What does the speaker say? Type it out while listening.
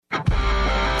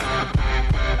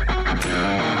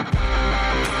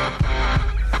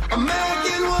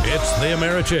It's the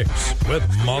Americhicks with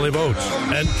Molly Votes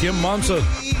and Kim Monson.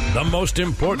 The most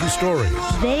important stories.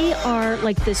 They are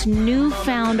like this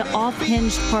newfound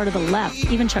off-hinged part of the left.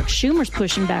 Even Chuck Schumer's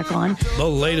pushing back on. The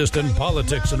latest in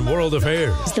politics and world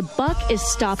affairs. The buck is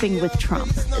stopping with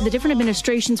Trump. The different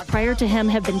administrations prior to him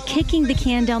have been kicking the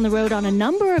can down the road on a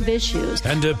number of issues.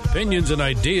 And opinions and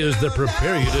ideas that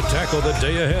prepare you to tackle the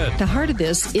day ahead. The heart of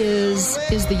this is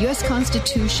the U.S.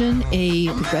 Constitution a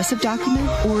progressive document,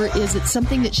 or is it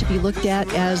something that should be looked at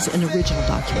as an original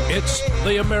document? It's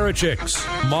the Americhicks,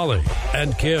 Molly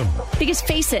and Kim. Because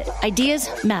face it, ideas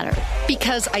matter.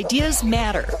 Because ideas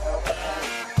matter.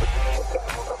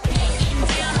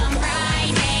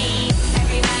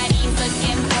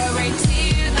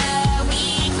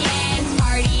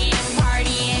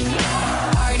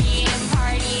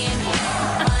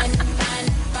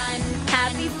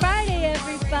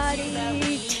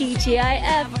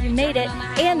 TGIF, you made it.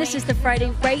 And this is the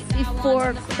Friday right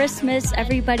before Christmas.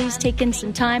 Everybody's taking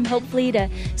some time, hopefully, to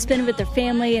spend with their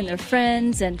family and their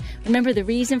friends and remember the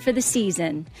reason for the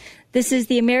season. This is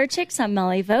the Americhicks. I'm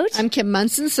Molly Vote. I'm Kim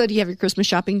Munson. So do you have your Christmas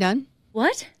shopping done?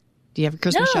 What? Do you have your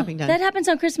Christmas shopping done? That happens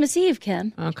on Christmas Eve,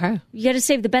 Kim. Okay. You got to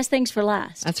save the best things for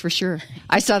last. That's for sure.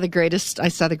 I saw the greatest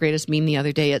meme the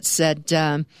other day. It said,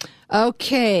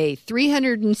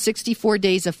 364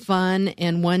 days of fun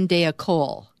and 1 day of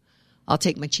coal. I'll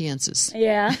take my chances.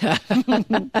 Yeah.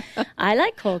 I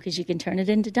like coal because you can turn it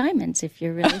into diamonds if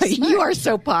you're really smart. You are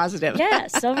so positive. Yeah,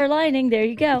 silver lining. There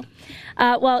you go.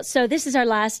 So this is our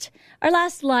last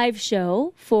live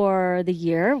show for the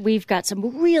year. We've got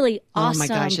some really awesome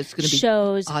it's going to be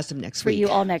shows awesome next for week. you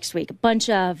all next week. A bunch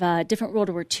of different World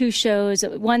War II shows.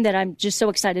 One that I'm just so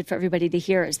excited for everybody to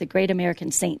hear is The Great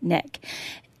American Saint Nick.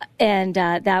 And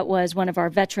that was one of our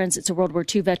veterans. It's a World War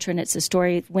II veteran. It's a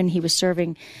story when he was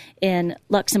serving in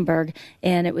Luxembourg.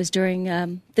 And it was during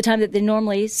the time that they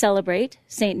normally celebrate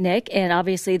St. Nick. And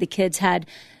obviously the kids had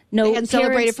no They hadn't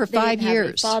celebrated for 5 They didn't have any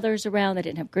years. fathers around. They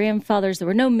didn't have grandfathers. There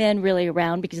were no men really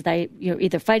around because they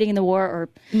either fighting in the war or...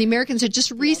 And the Americans had just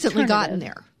recently gotten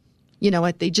there. You know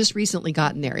what? They just recently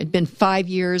gotten there. It'd been 5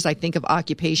 years, I think, of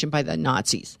occupation by the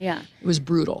Nazis. Yeah. It was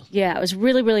brutal. Yeah, it was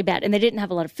really, really bad. And they didn't have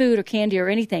a lot of food or candy or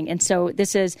anything. And so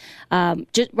this is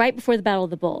just right before the Battle of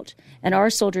the Bulge. And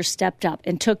our soldiers stepped up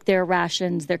and took their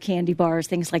rations, their candy bars,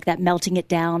 things like that, melting it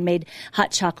down, made hot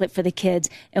chocolate for the kids.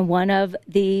 And one of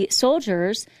the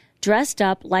soldiers dressed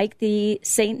up like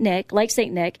Saint Nick,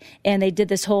 and they did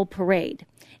this whole parade.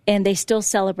 And they still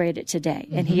celebrate it today.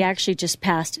 And he actually just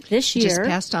passed this year. Just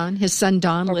passed on. His son,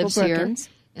 Don, Corporal lives Brookins.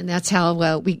 here. And that's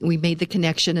how we made the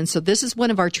connection. And so this is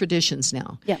one of our traditions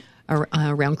now. Yeah.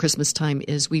 Around Christmas time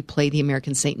is we play the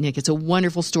American Saint Nick. It's a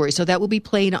wonderful story. So that will be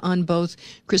played on both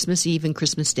Christmas Eve and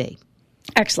Christmas Day.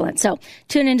 Excellent. So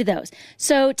tune into those.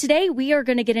 So today we are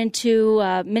going to get into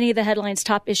many of the headlines,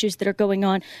 top issues that are going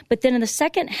on. But then in the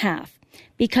second half,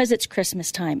 because it's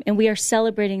Christmas time and we are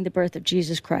celebrating the birth of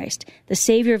Jesus Christ, the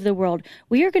Savior of the world,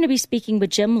 we are going to be speaking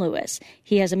with Jim Lewis.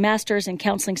 He has a master's in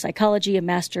counseling psychology, a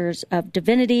master's of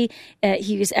divinity.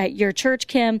 He was at your church,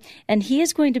 Kim, and he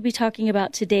is going to be talking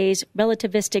about today's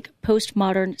relativistic,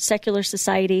 postmodern, secular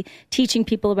society, teaching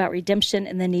people about redemption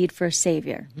and the need for a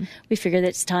Savior. Mm-hmm. We figure that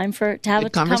it's time to have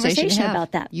a conversation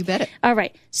about that. You bet it. All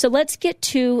right. So let's get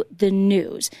to the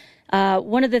news.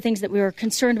 One of the things that we were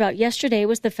concerned about yesterday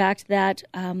was the fact that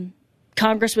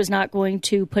Congress was not going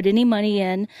to put any money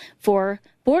in for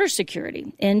border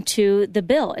security into the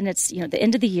bill. And it's, the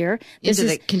end of the year. Into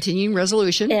the continuing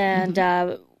resolution.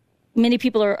 And many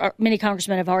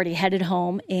congressmen have already headed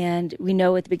home. And we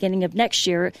know at the beginning of next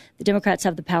year, the Democrats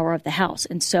have the power of the House.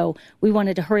 And so we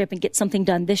wanted to hurry up and get something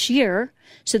done this year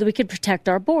so that we could protect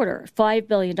our border. $5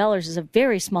 billion is a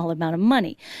very small amount of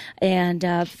money. And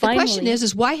finally, the question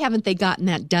is why haven't they gotten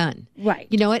that done? Right.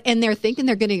 You know what? And they're thinking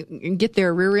they're going to get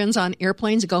their rear ends on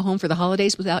airplanes and go home for the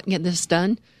holidays without getting this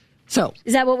done. So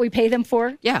is that what we pay them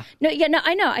for? Yeah. No,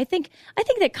 I know. I think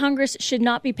that Congress should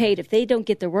not be paid. If they don't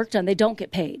get their work done, they don't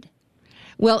get paid.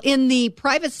 Well, in the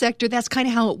private sector, that's kind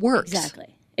of how it works.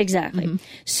 Exactly. Mm-hmm.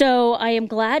 So I am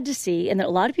glad to see, and that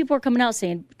a lot of people are coming out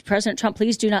saying, President Trump,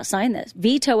 please do not sign this.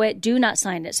 Veto it. Do not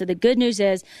sign it. So the good news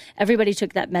is everybody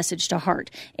took that message to heart.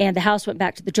 And the House went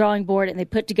back to the drawing board, and they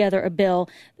put together a bill,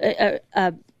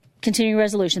 a continuing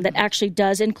resolution that actually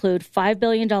does include $5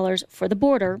 billion for the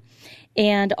border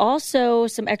and also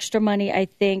some extra money, I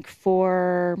think,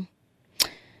 for...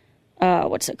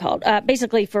 what's it called?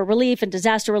 Basically for relief and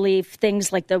disaster relief,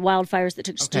 things like the wildfires that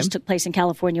just took place in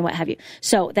California, what have you.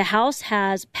 So the House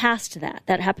has passed that.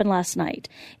 That happened last night.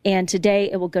 And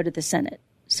today it will go to the Senate.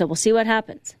 So we'll see what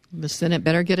happens. The Senate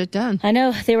better get it done. I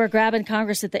know they were grabbing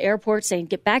Congress at the airport saying,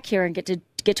 get back here and get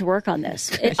to work on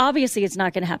this. Obviously, it's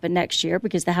not going to happen next year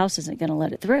because the House isn't going to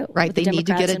let it through. Right. They need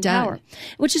to get it done. Power,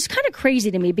 which is kind of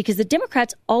crazy to me because the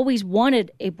Democrats always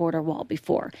wanted a border wall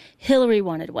before. Hillary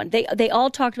wanted one. They all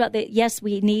talked about that. Yes,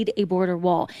 we need a border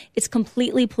wall. It's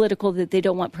completely political that they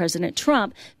don't want President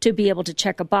Trump to be able to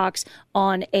check a box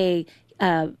on a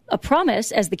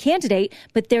promise as the candidate,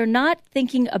 but they're not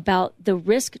thinking about the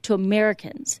risk to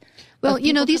Americans. Well,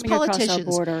 these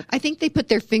politicians, I think they put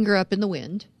their finger up in the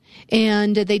wind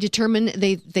and they determine,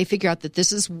 they figure out that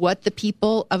this is what the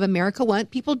people of America want.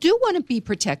 People do want to be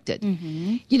protected.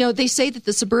 Mm-hmm. They say that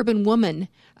the suburban woman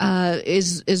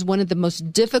is one of the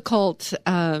most difficult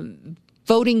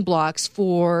voting blocks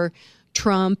for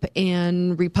Trump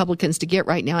and Republicans to get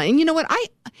right now. And you know what?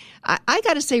 I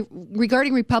got to say,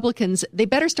 regarding Republicans, they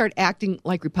better start acting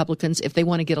like Republicans if they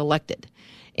want to get elected.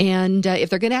 And if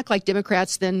they're going to act like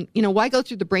Democrats, then, why go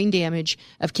through the brain damage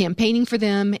of campaigning for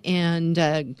them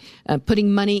and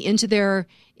putting money into their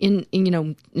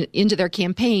into their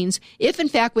campaigns if, in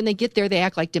fact, when they get there, they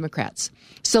act like Democrats.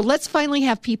 So let's finally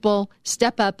have people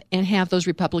step up and have those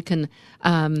Republican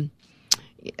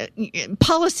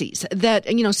policies that,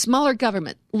 smaller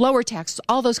government, lower taxes,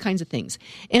 all those kinds of things.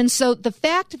 And so the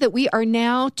fact that we are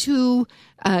now to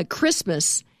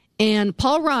Christmas and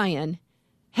Paul Ryan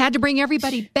had to bring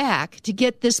everybody back to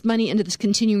get this money into this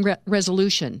continuing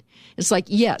resolution. It's like,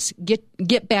 yes,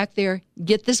 get back there,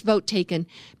 get this vote taken,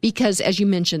 because as you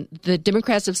mentioned, the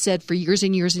Democrats have said for years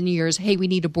and years and years, hey, we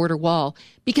need a border wall,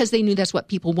 because they knew that's what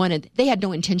people wanted. They had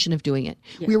no intention of doing it.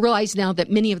 Yeah. We realize now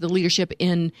that many of the leadership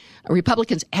in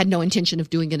Republicans had no intention of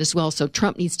doing it as well. So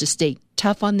Trump needs to stay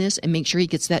tough on this and make sure he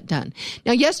gets that done.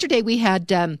 Now, yesterday we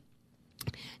had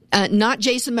not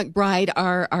Jason McBride,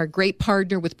 our great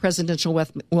partner with Presidential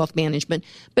Wealth Management,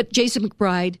 but Jason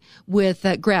McBride with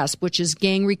GRASP, which is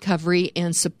Gang Recovery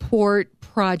and Support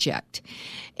Project.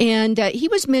 And he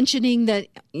was mentioning that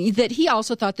he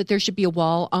also thought that there should be a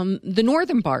wall on the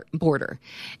northern border.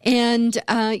 And,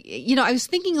 I was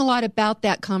thinking a lot about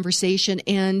that conversation,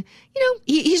 and,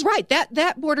 he's right.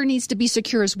 That border needs to be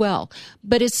secure as well.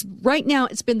 But right now,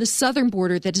 it's been the southern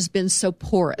border that has been so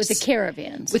porous. With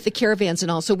the caravans.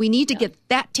 And all. So we need to get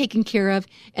that taken care of.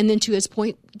 And then to his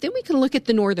point, then we can look at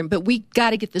the northern, but we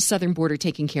got to get the southern border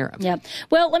taken care of. Yeah.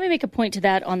 Well, let me make a point to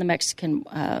that on the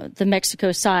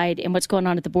Mexico side and what's going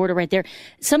on at the border right there.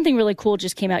 Something really cool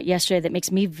just came out yesterday that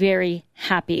makes me very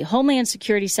happy. Homeland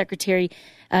Security Secretary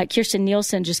Kirstjen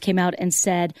Nielsen just came out and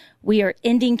said, we are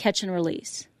ending catch and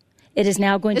release. It is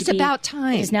now going to be... It's about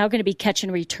time. It is now going to be catch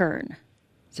and return.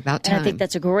 It's about time. And I think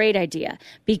that's a great idea,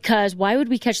 because why would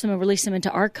we catch them and release them into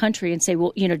our country and say,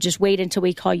 well, just wait until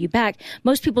we call you back?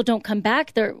 Most people don't come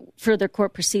back there for their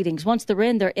court proceedings. Once they're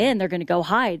in, they're going to go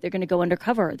hide. They're going to go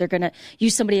undercover. They're going to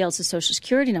use somebody else's social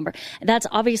security number. And that's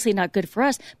obviously not good for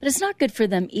us, but it's not good for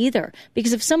them either,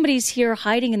 because if somebody's here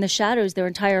hiding in the shadows their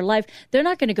entire life, they're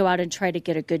not going to go out and try to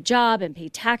get a good job and pay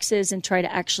taxes and try to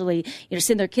actually,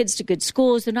 send their kids to good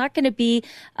schools. They're not going to be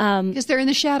because they're in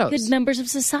the shadows. Good members of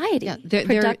society.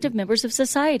 Yeah, productive members of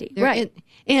society. Right.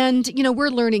 And we're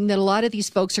learning that a lot of these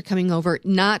folks are coming over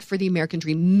not for the American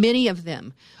dream. Many of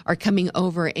them are coming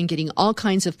over and getting all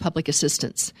kinds of public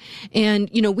assistance. And,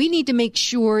 we need to make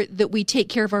sure that we take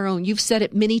care of our own. You've said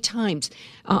it many times.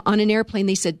 On an airplane,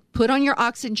 they said, put on your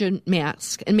oxygen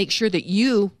mask and make sure that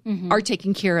you are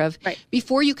taken care of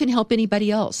before you can help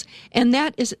anybody else. And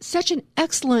that is such an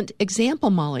excellent example,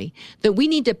 Molly, that we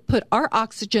need to put our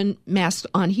oxygen mask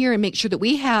on here and make sure that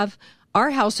we have our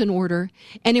house in order.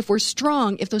 And if we're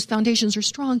strong, if those foundations are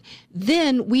strong,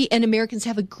 then we and Americans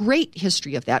have a great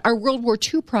history of that. Our World War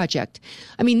II project.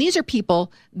 I mean, these are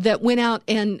people that went out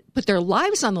and put their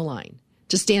lives on the line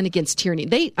to stand against tyranny.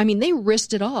 They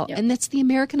risked it all. Yep. And that's the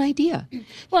American idea.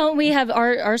 Well, we have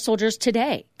our soldiers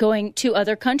today going to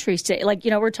other countries today.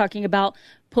 We're talking about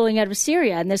pulling out of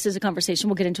Syria, and this is a conversation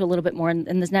we'll get into a little bit more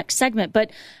in this next segment.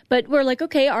 But we're like,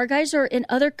 okay, our guys are in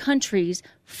other countries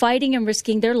fighting and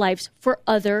risking their lives for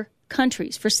other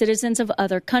countries, for citizens of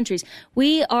other countries.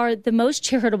 We are the most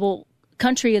charitable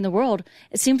country in the world.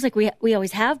 It seems like we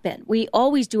always have been. We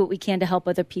always do what we can to help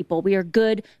other people. We are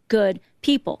good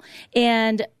people.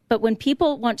 But when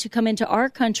people want to come into our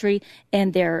country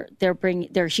and they're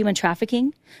human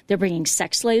trafficking, they're bringing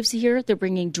sex slaves here, they're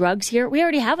bringing drugs here. We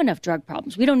already have enough drug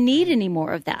problems. We don't need any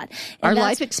more of that. And our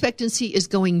life expectancy is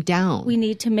going down. We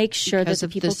need to make sure that the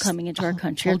people coming into our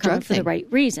country are coming for the right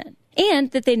reason.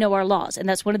 And that they know our laws. And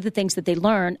that's one of the things that they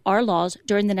learn, our laws,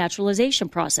 during the naturalization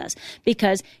process.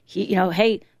 Because,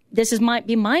 hey, this might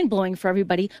be mind-blowing for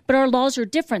everybody, but our laws are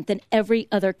different than every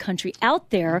other country out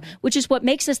there, which is what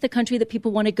makes us the country that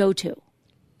people want to go to.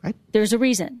 Right. There's a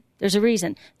reason. There's a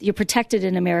reason that you're protected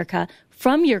in America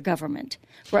from your government,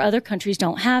 where other countries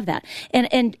don't have that.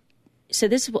 And so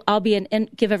I'll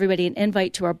give everybody an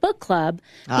invite to our book club,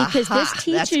 because this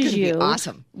teaches you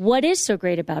awesome. What is so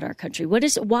great about our country.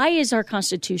 Why is our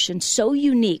Constitution so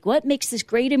unique? What makes this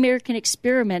great American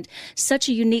experiment such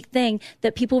a unique thing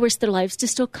that people risk their lives to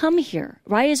still come here?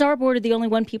 Why is our border the only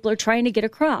one people are trying to get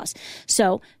across?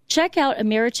 So check out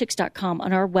Americhicks.com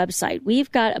on our website. We've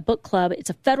got a book club. It's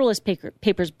a Federalist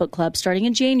Papers book club starting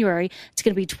in January. It's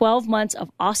going to be 12 months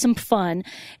of awesome fun,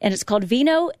 and it's called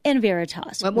Vino and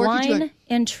Veritas. What more Wine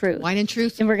and Truth. Wine and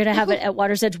Truth. And we're going to have it at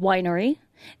Water's Edge Winery.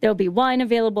 There'll be wine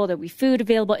available. There'll be food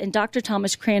available. And Dr.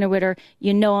 Thomas Cranowiter,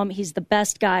 you know him. He's the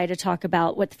best guy to talk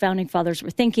about what the Founding Fathers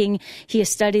were thinking. He has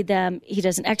studied them. He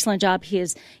does an excellent job.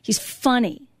 He's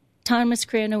funny. Thomas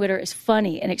Cranowiter is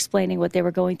funny in explaining what they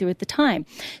were going through at the time.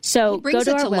 So go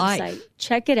to our website,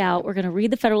 check it out. We're going to read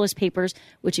the Federalist Papers,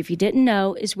 which, if you didn't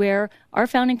know, is where our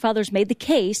Founding Fathers made the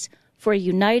case for a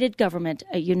united government,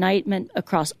 a unitement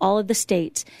across all of the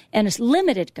states, and a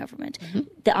limited government.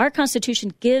 Our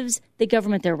Constitution gives the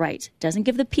government their rights. It doesn't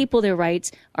give the people their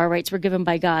rights. Our rights were given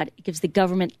by God. It gives the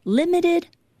government limited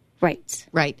rights.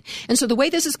 Right. And so the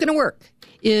way this is going to work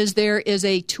is there is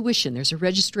a tuition. There's a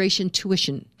registration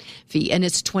tuition fee, and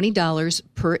it's $20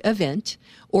 per event,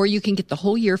 or you can get the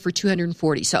whole year for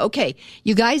 $240. So, okay,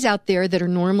 you guys out there that are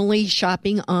normally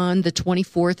shopping on the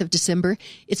 24th of December,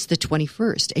 it's the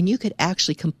 21st, and you could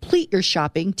actually complete your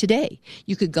shopping today.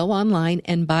 You could go online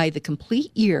and buy the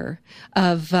complete year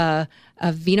of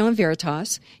Vino and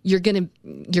Veritas. You're gonna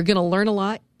learn a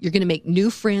lot. You're going to make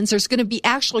new friends. There's going to be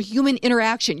actual human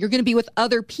interaction. You're going to be with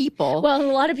other people. Well, a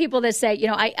lot of people that say,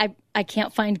 I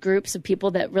can't find groups of people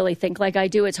that really think like I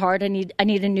do. It's hard. I need a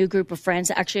new group of friends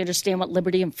to actually understand what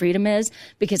liberty and freedom is,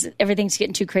 because everything's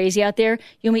getting too crazy out there.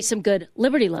 You'll meet some good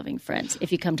liberty-loving friends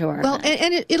if you come to our event.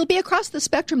 And it'll be across the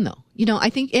spectrum, though. I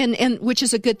think, and which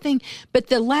is a good thing. But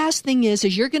the last thing is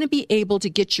you're going to be able to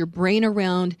get your brain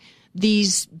around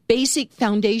these basic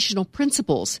foundational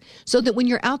principles, so that when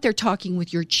you're out there talking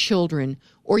with your children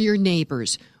or your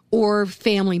neighbors or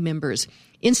family members,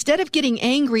 instead of getting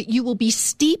angry, you will be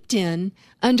steeped in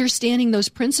understanding those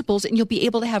principles, and you'll be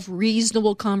able to have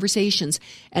reasonable conversations.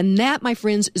 And that, my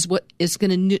friends, is what is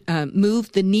going to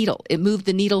move the needle. It moved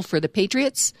the needle for the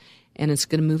Patriots, and it's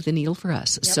going to move the needle for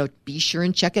us. Yep. So be sure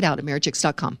and check it out,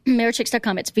 Americhicks.com.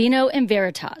 Americhicks.com. It's Vino and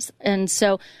Veritas. And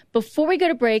so before we go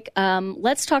to break,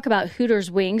 let's talk about Hooters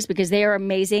wings, because they are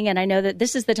amazing. And I know that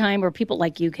this is the time where people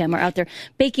like you, Kim, are out there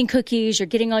baking cookies. You're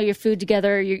getting all your food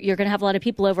together. You're going to have a lot of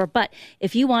people over. But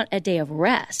if you want a day of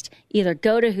rest, either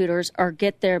go to Hooters or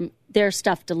get their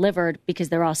stuff delivered, because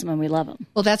they're awesome and we love them.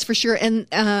 Well, that's for sure. And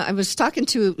I was talking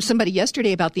to somebody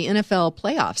yesterday about the NFL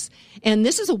playoffs, and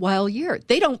this is a wild year.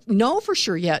 They don't know for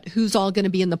sure yet who's all going to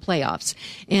be in the playoffs.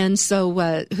 And so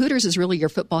Hooters is really your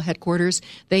football headquarters.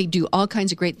 They do all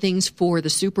kinds of great things for the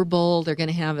Super Bowl. They're going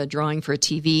to have a drawing for a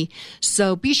TV.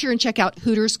 So be sure and check out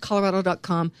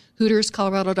HootersColorado.com,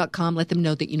 HootersColorado.com. Let them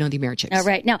know that you know the Americhicks. All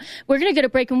right. Now, we're going to go to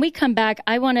break. When we come back,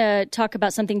 I want to talk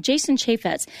about something. Jason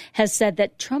Chaffetz has said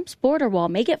that Trump's border wall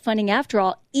may get funding after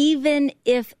all, even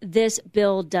if this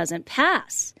bill doesn't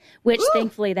pass, which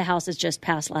thankfully the House has just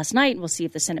passed last night. And we'll see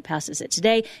if the Senate passes it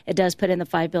today. It does put in the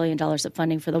 $5 billion of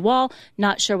funding for the wall.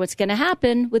 Not sure what's going to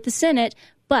happen with the Senate,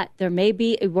 but there may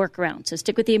be a workaround. So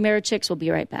stick with the Americhicks. We'll be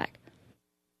right back.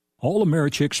 All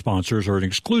Americhicks sponsors are an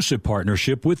exclusive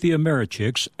partnership with the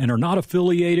Americhicks and are not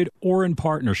affiliated or in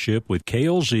partnership with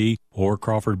KLZ or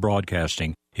Crawford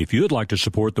Broadcasting. If you'd like to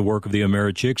support the work of the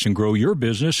Americhicks and grow your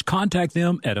business, contact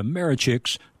them at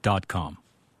Americhicks.com.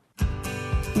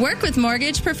 Work with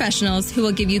mortgage professionals who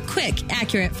will give you quick,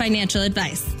 accurate financial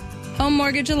advice. Home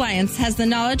Mortgage Alliance has the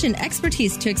knowledge and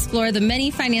expertise to explore the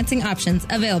many financing options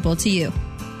available to you.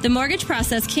 The mortgage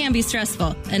process can be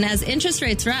stressful, and as interest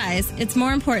rates rise, it's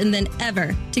more important than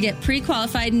ever to get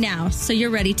pre-qualified now so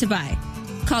you're ready to buy.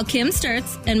 Call Kim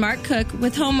Sturtz and Mark Cook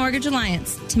with Home Mortgage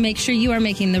Alliance to make sure you are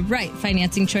making the right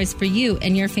financing choice for you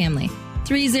and your family.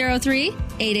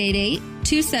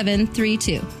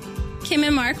 303-888-2732. Kim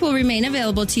and Mark will remain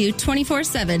available to you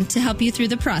 24/7 to help you through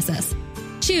the process.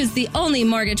 Choose the only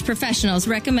mortgage professionals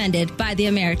recommended by the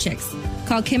Americhicks.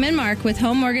 Call Kim and Mark with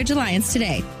Home Mortgage Alliance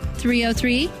today.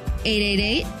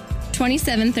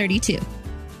 303-888-2732.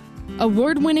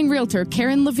 Award-winning realtor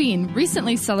Karen Levine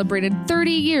recently celebrated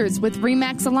 30 years with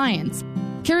RE/MAX Alliance.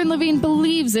 Karen Levine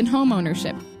believes in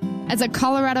homeownership. As a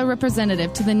Colorado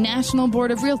representative to the National Board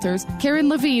of Realtors, Karen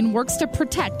Levine works to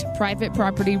protect private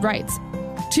property rights.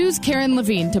 Choose Karen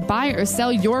Levine to buy or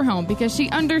sell your home because she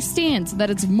understands that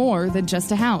it's more than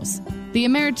just a house. The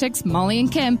Americhicks, Molly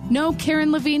and Kim, know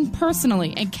Karen Levine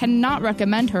personally and cannot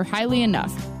recommend her highly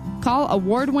enough. Call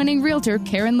award-winning realtor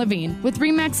Karen Levine with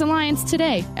RE/MAX Alliance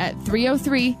today at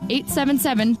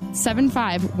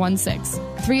 303-877-7516.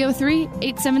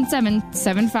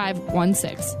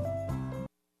 303-877-7516.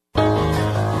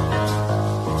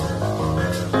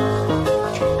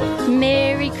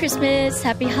 Merry Christmas.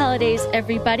 Happy holidays,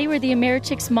 everybody. We're the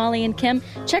Americhicks, Molly and Kim.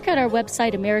 Check out our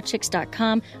website,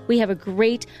 americhicks.com. We have a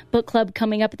great book club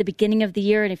coming up at the beginning of the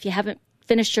year, and if you haven't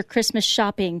finished your Christmas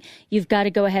shopping, you've got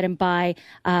to go ahead and buy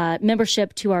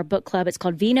membership to our book club. It's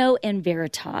called Vino and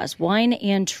Veritas, Wine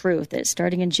and Truth. It's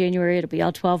starting in January. It'll be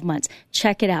all 12 months.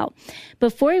 Check it out.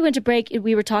 Before we went to break,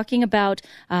 we were talking about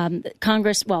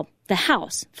Congress, the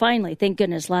House, finally, thank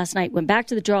goodness, last night went back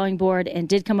to the drawing board and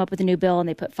did come up with a new bill, and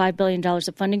they put $5 billion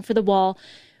of funding for the wall.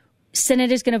 Senate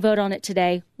is going to vote on it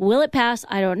today. Will it pass?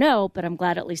 I don't know, but I'm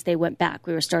glad at least they went back.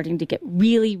 We were starting to get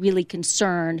really, really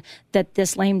concerned that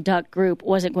this lame duck group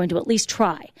wasn't going to at least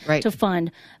try to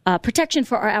fund protection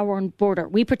for our own border.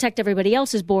 We protect everybody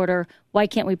else's border. Why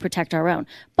can't we protect our own?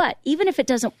 But even if it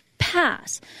doesn't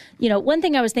pass, one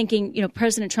thing I was thinking,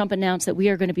 President Trump announced that we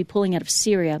are going to be pulling out of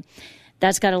Syria.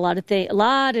 That's got a lot of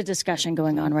discussion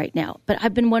going on right now. But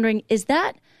I've been wondering, is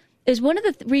one of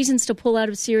the reasons to pull out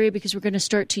of Syria because we're going to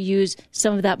start to use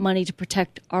some of that money to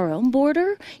protect our own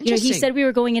border? He said we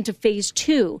were going into phase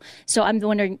 2. So I'm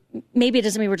wondering, maybe it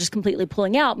doesn't mean we're just completely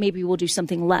pulling out. Maybe we'll do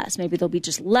something less. Maybe there'll be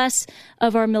just less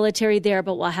of our military there,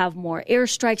 but we'll have more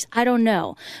airstrikes. I don't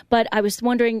know. But I was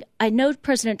wondering, I know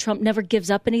President Trump never gives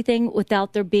up anything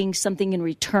without there being something in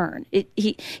return.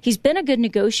 He's been a good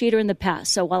negotiator in the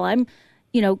past. So while I'm,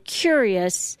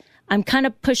 curious, I'm kind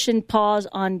of pushing pause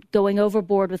on going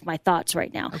overboard with my thoughts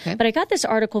right now. Okay. But I got this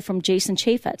article from Jason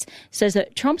Chaffetz. It says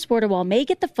that Trump's border wall may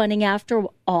get the funding after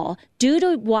all due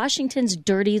to Washington's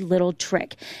dirty little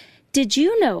trick. Did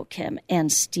you know, Kim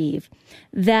and Steve,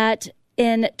 that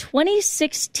in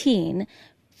 2016,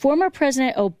 former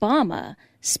President Obama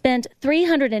spent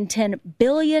 $310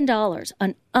 billion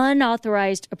on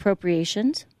unauthorized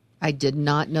appropriations? I did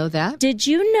not know that. Did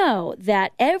you know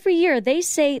that every year they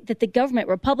say that the government,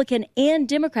 Republican and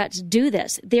Democrats, do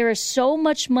this? There is so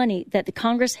much money that the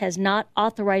Congress has not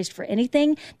authorized for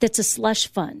anything that's a slush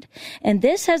fund. And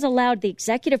this has allowed the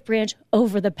executive branch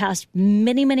over the past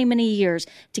many, many, many years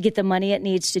to get the money it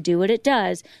needs to do what it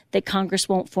does that Congress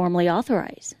won't formally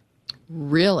authorize.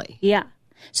 Really? Yeah.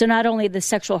 So not only the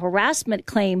sexual harassment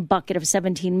claim bucket of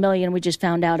 $17 million we just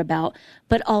found out about,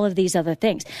 but all of these other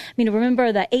things. I mean,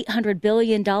 remember the $800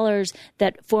 billion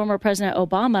that former President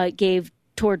Obama gave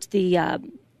towards the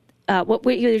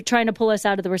what you're trying to pull us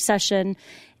out of the recession.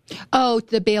 Oh,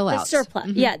 the bailouts. The surplus.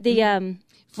 Mm-hmm. Yeah, the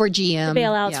for GM. The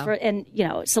bailouts for, and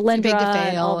Solyndra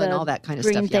and all that kind of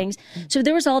green stuff. Things. Yeah. So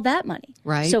there was all that money.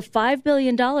 Right. So $5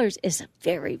 billion is a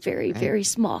very, very, very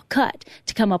small cut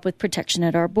to come up with protection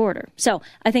at our border. So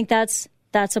I think that's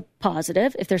a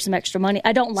positive if there's some extra money.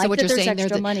 I don't like that there's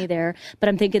extra money there, but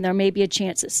I'm thinking there may be a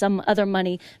chance that some other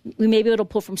money we may be able to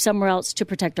pull from somewhere else to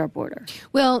protect our border.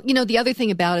 Well, the other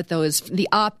thing about it, though, is the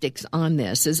optics on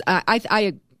this is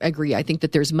I agree. I think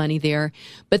that there's money there,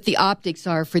 but the optics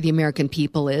are for the American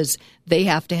people is they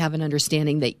have to have an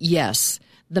understanding that yes,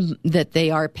 that they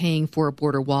are paying for a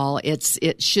border wall. It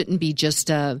shouldn't be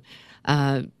just out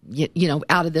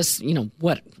of this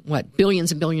what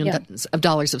billions and billions of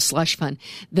dollars of slush fund.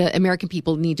 The American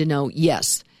people need to know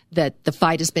yes that the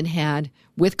fight has been had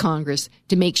with Congress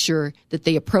to make sure that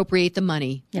they appropriate the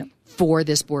money. Yep. For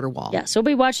this border wall. Yeah, so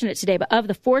we'll be watching it today. But of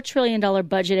the $4 trillion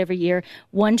budget every year,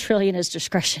 $1 trillion is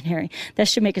discretionary. That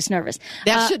should make us nervous.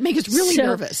 That should make us really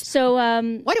nervous. So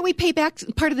why don't we pay back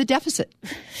part of the deficit?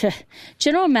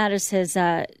 General Mattis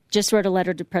has just wrote a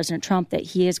letter to President Trump that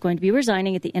he is going to be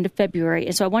resigning at the end of February.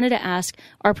 And so I wanted to ask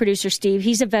our producer, Steve,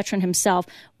 he's a veteran himself,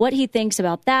 what he thinks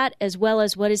about that, as well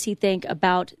as what does he think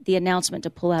about the announcement to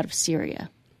pull out of Syria?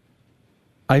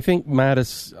 I think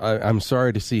Mattis, I'm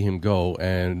sorry to see him go.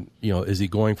 And, is he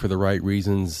going for the right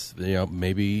reasons?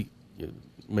 Maybe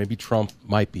Trump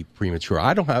might be premature.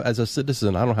 As a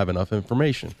citizen, I don't have enough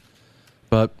information.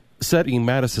 But setting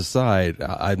Mattis aside,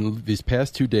 these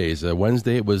past 2 days,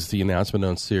 Wednesday it was the announcement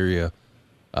on Syria.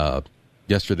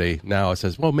 Yesterday, now it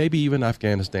says, well, maybe even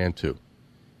Afghanistan too.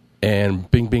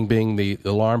 And bing, bing, bing, the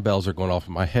alarm bells are going off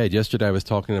in my head. Yesterday I was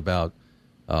talking about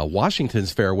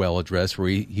Washington's farewell address where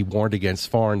he warned against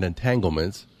foreign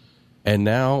entanglements. And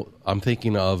now I'm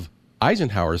thinking of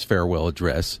Eisenhower's farewell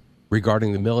address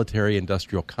regarding the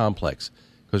military-industrial complex.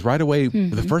 Because right away,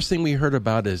 the first thing we heard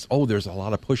about is, there's a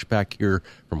lot of pushback here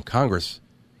from Congress.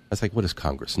 was like, what does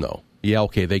Congress know? Yeah,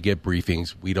 okay, they get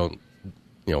briefings. We don't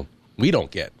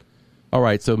get. All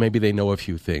right, so maybe they know a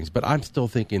few things. But I'm still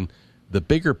thinking the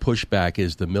bigger pushback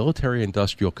is the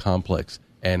military-industrial complex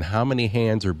and how many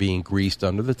hands are being greased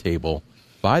under the table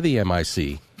by the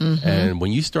MIC. Mm-hmm. And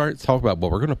when you start talking about,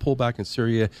 well, we're going to pull back in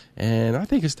Syria, and I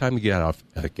think it's time to get out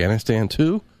of Afghanistan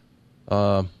too,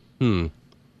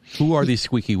 who are these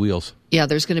squeaky wheels? Yeah,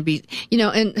 there's going to be,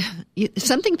 and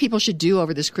something people should do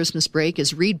over this Christmas break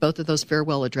is read both of those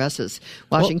farewell addresses,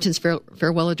 Washington's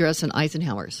farewell address and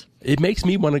Eisenhower's. It makes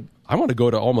me want to go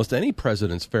to almost any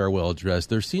president's farewell address.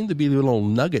 There seem to be little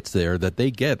nuggets there that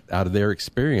they get out of their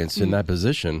experience in that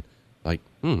position. Like,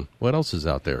 what else is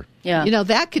out there? Yeah.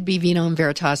 That could be Vino and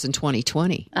Veritas in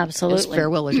 2020. Absolutely. As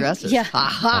farewell addresses. Yeah.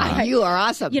 Aha, you are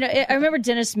awesome. I remember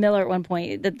Dennis Miller at one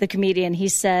point, the comedian, he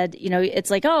said, it's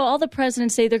like, all the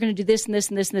presidents say they're going to do this and this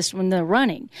and this and this when they're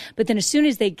running. But then as soon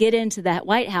as they get into that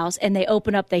White House and they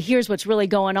open up the Here's What's Really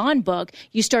Going On book,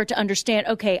 you start to understand,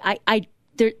 okay,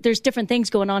 there's different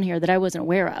things going on here that I wasn't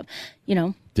aware of,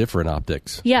 Different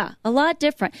optics. Yeah, a lot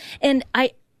different. And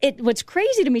what's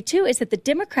crazy to me, too, is that the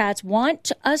Democrats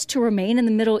want us to remain in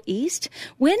the Middle East.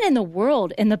 When in the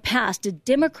world, in the past, did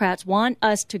Democrats want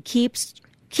us to keep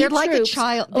They're like a troops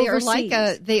child.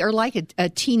 overseas? They are like a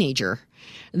teenager.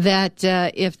 That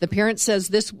if the parent says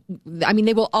this,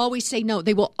 they will always say no.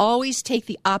 They will always take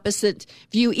the opposite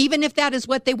view, even if that is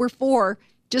what they were for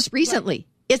just recently. Right.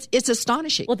 It's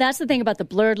astonishing. Well, that's the thing about the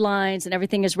blurred lines and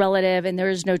everything is relative and there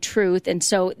is no truth. And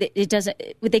so it doesn't,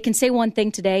 they can say one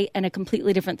thing today and a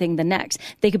completely different thing the next.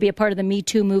 They could be a part of the Me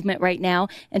Too movement right now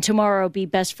and tomorrow be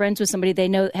best friends with somebody they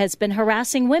know has been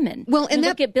harassing women. Well, and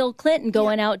look at Bill Clinton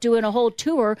going out doing a whole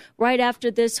tour right after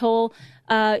this whole,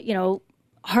 Harvey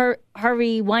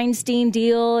Weinstein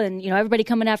deal and, everybody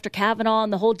coming after Kavanaugh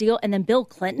and the whole deal. And then Bill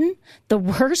Clinton, the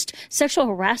worst sexual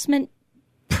harassment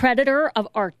predator of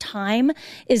our time,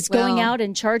 is going out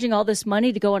and charging all this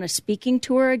money to go on a speaking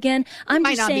tour again. I'm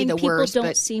just saying people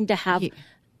don't seem to have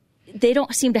they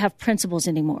don't seem to have principles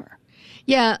anymore.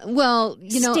 Yeah, well,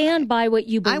 stand by what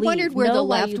you believe. I wondered where the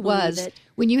left was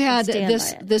when you had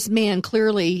this man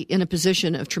clearly in a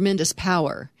position of tremendous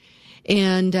power.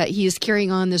 And he is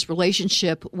carrying on this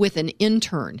relationship with an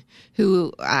intern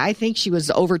who I think she was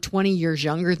over 20 years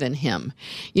younger than him.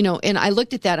 And I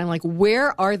looked at that. I'm like,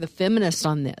 where are the feminists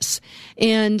on this?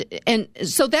 And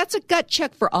so that's a gut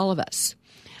check for all of us.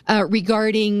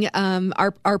 Regarding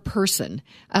our person,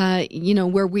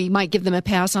 where we might give them a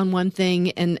pass on one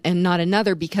thing and not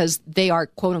another because they are,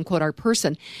 quote unquote, our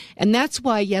person. And that's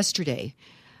why yesterday,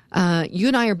 you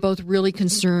and I are both really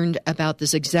concerned about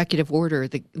this executive order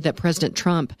that President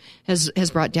Trump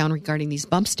has brought down regarding these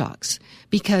bump stocks,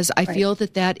 because I feel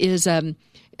that is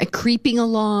creeping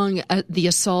along the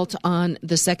assault on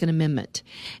the Second Amendment.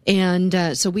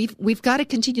 And so we've got to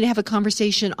continue to have a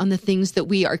conversation on the things that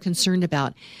we are concerned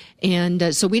about.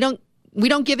 And so we don't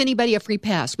give anybody a free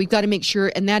pass. We've got to make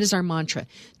sure, and that is our mantra.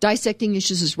 Dissecting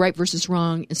issues is right versus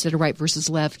wrong instead of right versus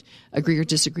left. Agree or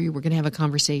disagree, we're going to have a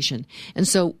conversation. And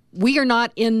so we are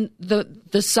not in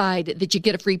the side that you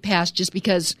get a free pass just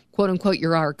because, quote unquote,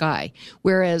 you're our guy.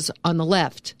 Whereas on the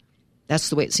left, that's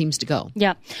the way it seems to go.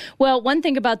 Yeah. Well, one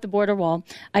thing about the border wall,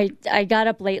 I got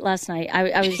up late last night.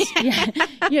 I was,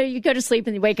 you go to sleep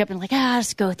and you wake up and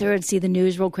let's go through and see the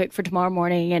news real quick for tomorrow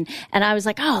morning. And I was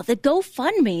like, the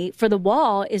GoFundMe for the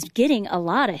wall is getting a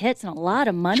lot of hits and a lot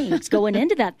of money. It's going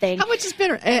into that thing. How much is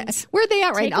better? Where are they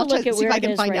at right now? I'll look at see where if I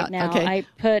can find out. Now. Okay. I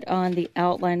put on the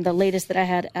outline the latest that I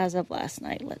had as of last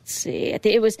night. Let's see. I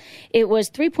think it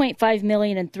was 3.5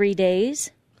 million in 3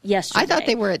 days. Yesterday. I thought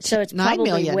they were at so it's 9 probably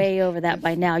million. way over that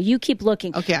by now. You keep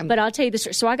looking. Okay. But I'll tell you this.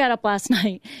 So I got up last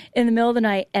night in the middle of the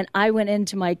night and I went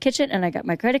into my kitchen and I got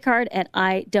my credit card and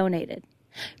I donated.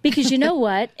 Because you know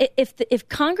what? If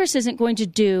Congress isn't going to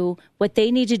do what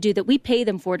they need to do that we pay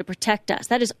them for to protect us,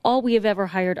 that is all we have ever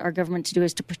hired our government to do,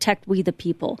 is to protect we the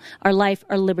people, our life,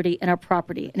 our liberty, and our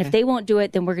property. And if they won't do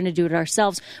it, then we're going to do it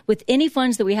ourselves with any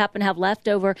funds that we happen to have left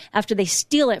over after they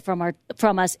steal it from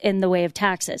us in the way of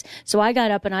taxes. So I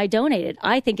got up and I donated.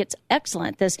 I think it's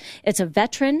excellent. It's a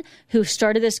veteran who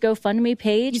started this GoFundMe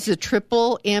page. He's a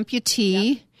triple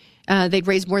amputee. Yeah. They've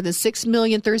raised more than $6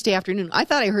 million Thursday afternoon. I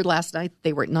thought I heard last night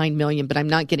they were at $9 million, but I'm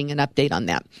not getting an update on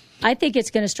that. I think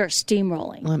it's going to start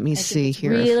steamrolling. Let me see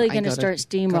here. Really going to start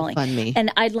steamrolling.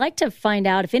 And I'd like to find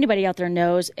out if anybody out there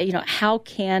knows, how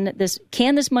can this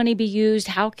money be used?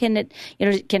 How can it,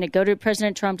 can it go to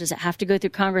President Trump? Does it have to go through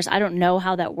Congress? I don't know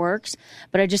how that works,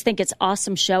 but I just think it's an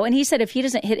awesome show. And he said if he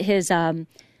doesn't hit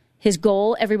his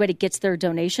goal, everybody gets their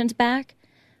donations back.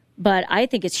 But I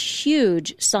think it's a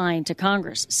huge sign to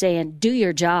Congress saying, do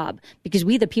your job, because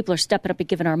we, the people, are stepping up and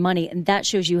giving our money. And that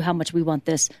shows you how much we want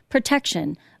this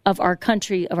protection of our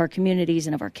country, of our communities,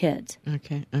 and of our kids.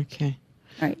 Okay.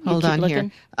 All right. Hold on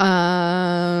looking.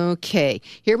 Here. Okay.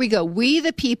 Here we go. We,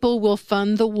 the people, will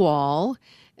fund the wall.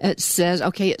 It says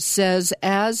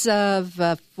as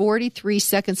of 43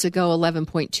 seconds ago,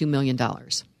 $11.2 million.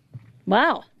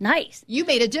 Wow, nice. You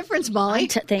made a difference, Molly.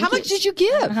 Thank How you. much did you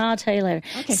give? I'll tell you later.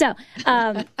 Okay.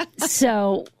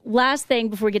 So last thing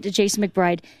before we get to Jason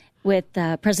McBride with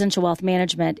Presidential Wealth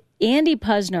Management, Andy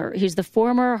Pusner, who's the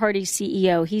former Hardy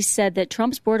CEO, he said that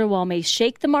Trump's border wall may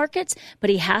shake the markets,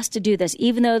 but he has to do this,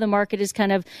 even though the market is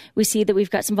we see that we've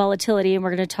got some volatility, and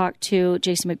we're going to talk to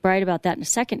Jason McBride about that in a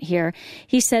second here.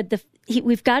 He said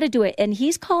we've got to do it. And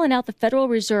he's calling out the Federal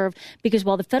Reserve because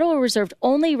while the Federal Reserve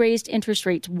only raised interest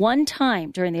rates one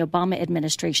time during the Obama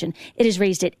administration, it has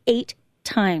raised it 8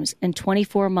 times in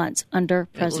 24 months under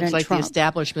President Trump. It looks like Trump. the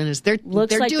establishment is they're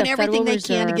doing everything they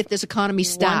can to get this economy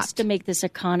stopped. Wants to make this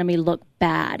economy look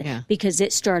bad because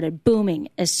it started booming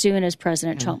as soon as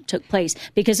President Trump took place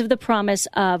because of the promise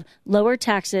of lower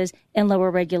taxes and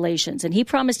lower regulations. And he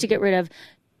promised to get rid of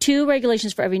 2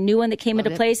 regulations for every new one that came into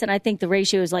place, and I think the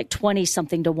ratio is like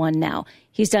 20-something to 1 now.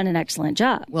 He's done an excellent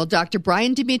job. Well, Dr.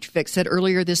 Brian Dimitrovic said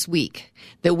earlier this week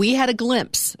that we had a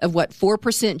glimpse of what 4%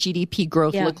 GDP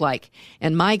growth looked like.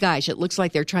 And my gosh, it looks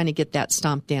like they're trying to get that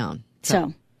stomped down.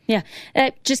 So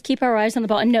just keep our eyes on the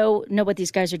ball and know what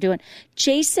these guys are doing.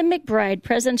 Jason McBride,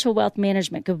 Presidential Wealth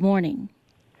Management, good morning.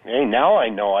 Hey, now I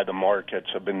know why the markets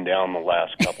have been down the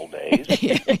last couple days.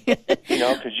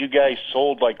 Because you guys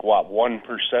sold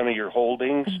 1% of your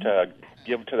holdings to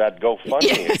give to that GoFundMe.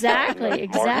 Yeah, exactly.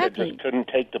 The market just couldn't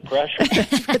take the pressure.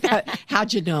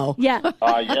 How'd you know? Yeah.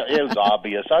 It was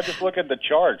obvious. I just look at the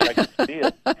charts. I could see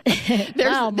it.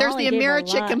 There's the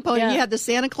Americhick component. Yeah. You have the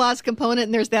Santa Claus component,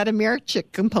 and there's that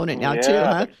Americhick component now, too,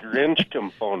 huh? The Grinch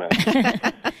component.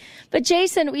 But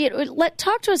Jason,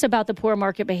 talk to us about the poor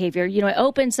market behavior. It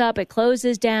opens up, it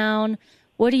closes down.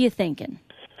 What are you thinking?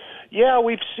 Yeah,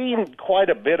 we've seen quite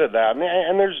a bit of that,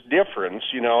 and there's difference.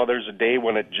 There's a day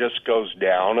when it just goes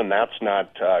down, and that's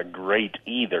not great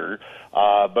either.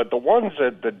 But the ones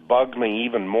that bug me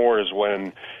even more is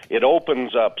when it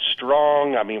opens up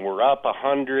strong. I mean, we're up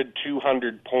 100,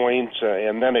 200 points,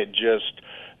 and then it just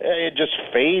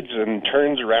fades and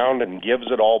turns around and gives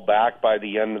it all back by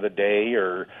the end of the day,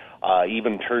 or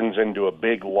even turns into a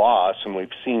big loss, and we've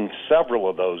seen several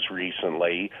of those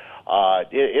recently.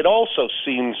 It also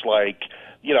seems like,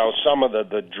 some of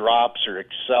the drops are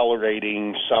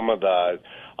accelerating. Some of the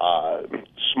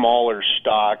smaller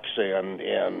stocks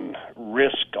and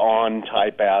risk-on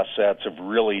type assets have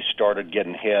really started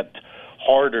getting hit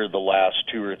harder the last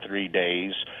 2 or 3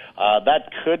 days. That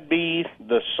could be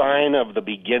the sign of the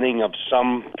beginning of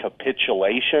some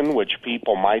capitulation, which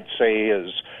people might say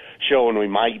is showing we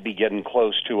might be getting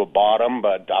close to a bottom,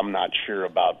 but I'm not sure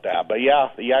about that. But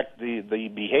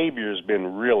the behavior has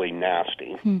been really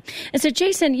nasty. And so,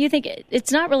 Jason, you think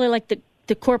it's not really like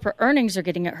the corporate earnings are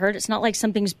getting hurt. It's not like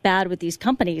something's bad with these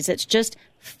companies. It's just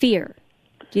fear.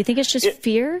 Do you think it's just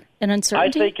fear and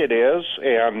uncertainty? I think it is.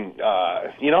 And,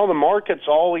 the markets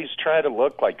always try to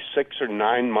look like 6 or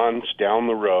 9 months down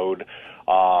the road.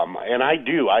 And I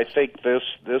do. I think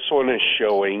this one is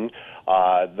showing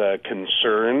the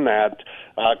concern that,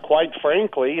 quite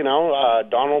frankly,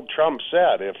 Donald Trump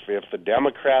said, if the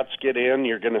Democrats get in,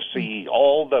 you're going to see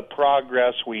all the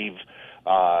progress we've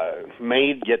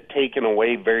made get taken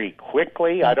away very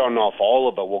quickly. I don't know if all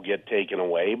of it will get taken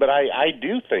away, but I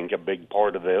do think a big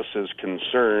part of this is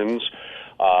concerns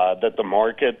that the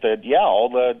market,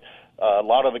 a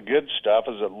lot of the good stuff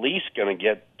is at least going to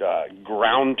get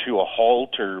ground to a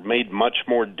halt or made much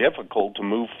more difficult to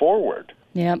move forward.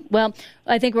 Yeah. Well,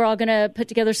 I think we're all going to put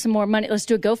together some more money. Let's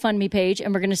do a GoFundMe page,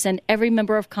 and we're going to send every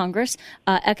member of Congress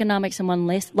Economics in One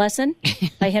Lesson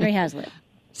by Henry Hazlitt.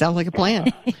 Sounds like a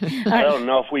plan. I don't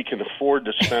know if we can afford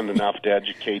to spend enough to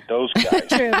educate those guys.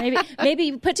 True.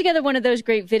 Maybe put together one of those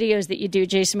great videos that you do,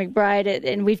 Jason McBride,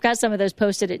 and we've got some of those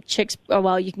posted at Chicks.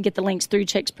 Well, you can get the links through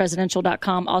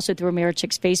chickspresidential.com, also through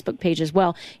Americhick's Facebook page as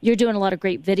well. You're doing a lot of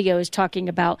great videos talking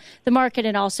about the market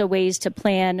and also ways to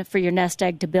plan for your nest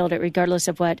egg to build it, regardless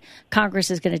of what Congress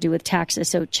is going to do with taxes.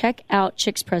 So check out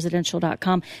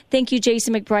chickspresidential.com. Thank you,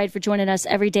 Jason McBride, for joining us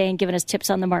every day and giving us tips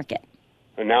on the market.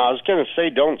 Now, I was going to say,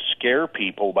 don't scare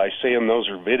people by saying those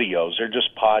are videos. They're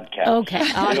just podcasts. Okay,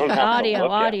 They don't have audio. to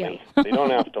look at me. They don't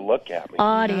have to look at me.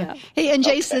 Audio. Hey, and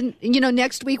Jason,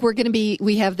 next week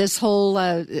we have this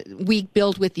whole week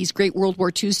built with these great World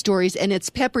War II stories, and it's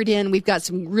peppered in. We've got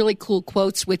some really cool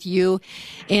quotes with you.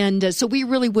 And so we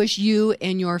really wish you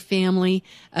and your family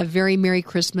a very Merry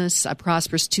Christmas, a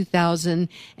prosperous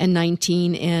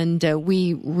 2019, and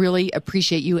we really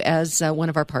appreciate you as one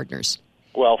of our partners.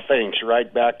 Well, thanks.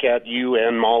 Right back at you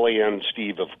and Molly and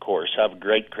Steve, of course. Have a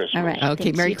great Christmas. All right. Okay,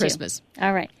 Thanks, Merry you too. Christmas.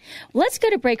 All right. Let's go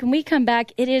to break. When we come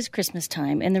back, it is Christmas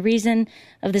time, and the reason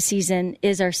of the season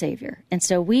is our Savior. And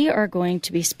so we are going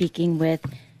to be speaking with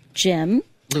Jim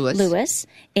Lewis,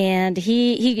 and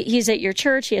he's at your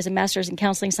church. He has a master's in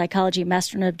counseling psychology,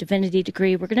 master of divinity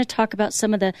degree. We're going to talk about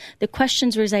some of the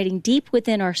questions residing deep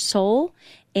within our soul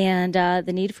and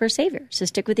the need for a Savior. So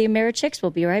stick with the Americhicks.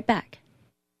 We'll be right back.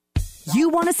 You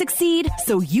want to succeed,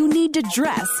 so you need to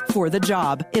dress for the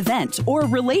job, event, or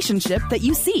relationship that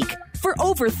you seek. For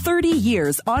over 30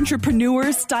 years,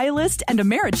 entrepreneur, stylist, and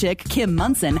Americhick Kim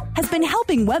Munson has been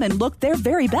helping women look their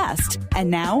very best. And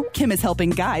now, Kim is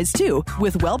helping guys, too,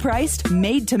 with well-priced,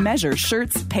 made-to-measure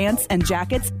shirts, pants, and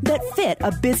jackets that fit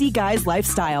a busy guy's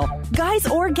lifestyle. Guys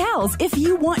or gals, if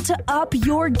you want to up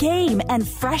your game and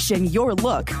freshen your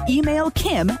look, email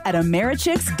Kim at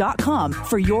Americhicks.com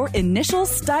for your initial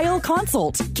style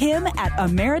consult. Kim at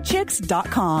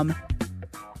Americhicks.com.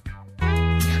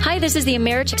 Hi, this is the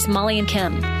Americhicks, Molly and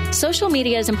Kim. Social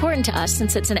media is important to us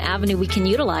since it's an avenue we can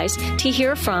utilize to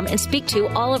hear from and speak to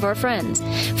all of our friends.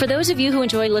 For those of you who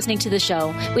enjoy listening to the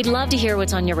show, we'd love to hear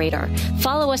what's on your radar.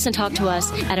 Follow us and talk to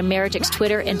us at Americhicks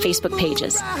Twitter and Facebook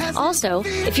pages. Also,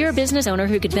 if you're a business owner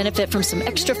who could benefit from some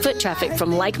extra foot traffic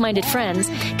from like-minded friends,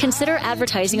 consider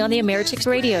advertising on the Americhicks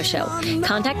radio show.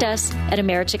 Contact us at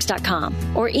Americhicks.com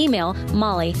or email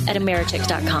Molly at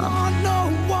Americhicks.com.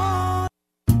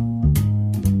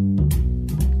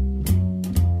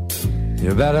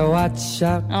 You better watch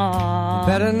out. Aww. You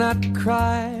better not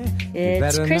cry.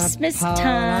 It's Christmas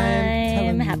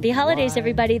time. Happy holidays,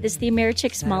 everybody. This is the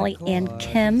Americhicks, Molly and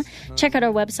Kim. Check out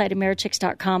our website,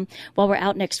 Americhicks.com. While we're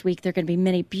out next week, there are going to be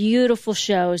many beautiful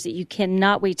shows that you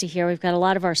cannot wait to hear. We've got a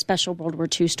lot of our special World War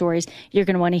II stories you're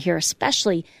going to want to hear,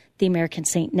 especially the American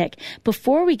Saint Nick.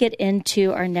 Before we get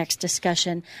into our next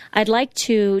discussion, I'd like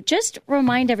to just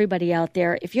remind everybody out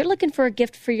there, if you're looking for a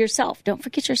gift for yourself, don't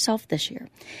forget yourself this year.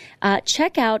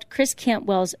 Check out Chris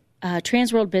Cantwell's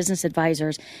Transworld Business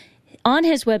Advisors. On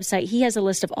his website, he has a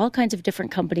list of all kinds of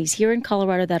different companies here in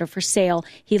Colorado that are for sale.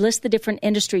 He lists the different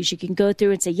industries you can go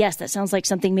through and say, yes, that sounds like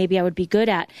something maybe I would be good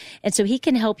at. And so he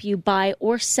can help you buy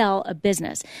or sell a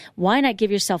business. Why not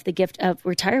give yourself the gift of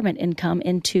retirement income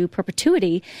into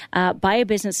perpetuity? Buy a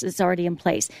business that's already in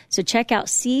place. So check out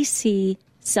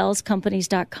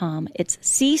ccsellscompanies.com. It's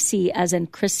CC as in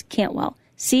Chris Cantwell,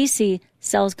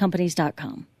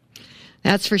 ccsellscompanies.com.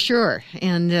 That's for sure.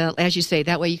 And as you say,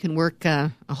 that way you can work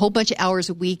a whole bunch of hours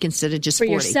a week instead of just for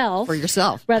 40. Yourself. For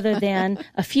yourself. Rather than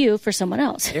a few for someone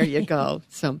else. There you go.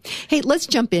 So, hey, let's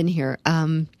jump in here.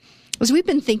 As we've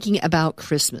been thinking about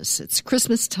Christmas, it's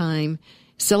Christmas time,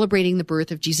 celebrating the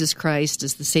birth of Jesus Christ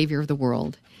as the Savior of the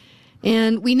world.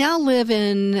 And we now live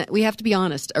in, we have to be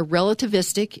honest, a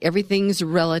relativistic, everything's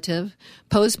relative,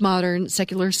 postmodern,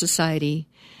 secular society.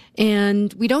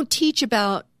 And we don't teach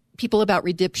people about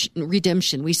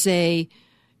redemption. We say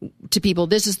to people,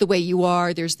 this is the way you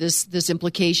are. There's this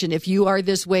implication. If you are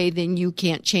this way, then you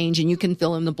can't change, and you can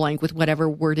fill in the blank with whatever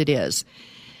word it is.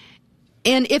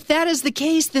 And if that is the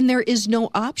case, then there is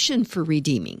no option for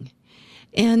redeeming.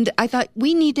 And I thought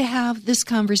we need to have this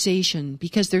conversation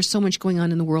because there's so much going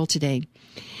on in the world today.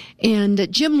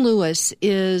 And Jim Lewis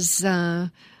is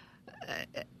a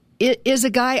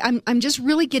guy, I'm just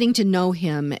really getting to know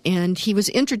him, and he was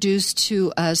introduced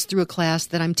to us through a class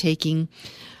that I'm taking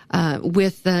and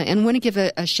I want to give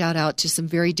a shout out to some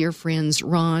very dear friends,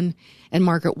 Ron and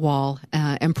Margaret Wall,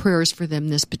 and prayers for them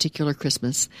this particular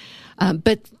Christmas.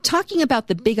 But talking about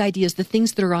the big ideas, the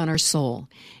things that are on our soul.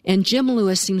 And Jim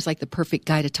Lewis seems like the perfect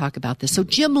guy to talk about this. So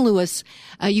Jim Lewis,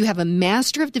 you have a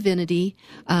Master of Divinity,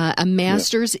 a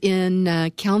Master's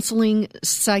in Counseling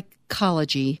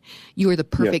Psychology. You are the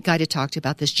perfect guy to talk to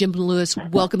about this. Jim Lewis,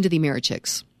 welcome to the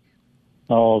Americhicks.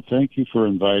 Oh, thank you for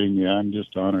inviting me. I'm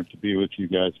just honored to be with you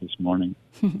guys this morning.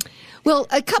 Well,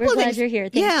 a couple We're of glad things. You're here.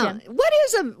 Thanks,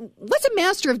 Jim. What's a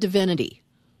Master of Divinity?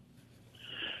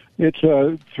 It's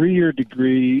a 3-year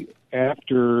degree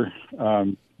after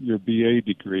your BA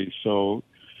degree, so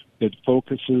it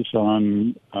focuses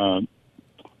on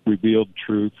revealed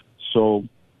truth. So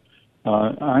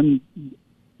I'm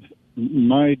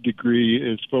my degree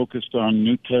is focused on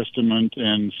New Testament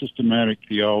and systematic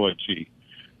theology.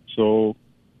 So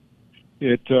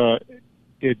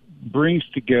it brings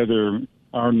together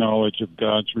our knowledge of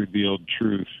God's revealed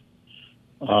truth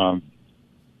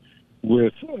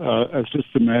with a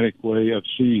systematic way of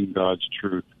seeing God's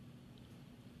truth.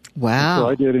 Wow! So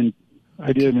I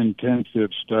did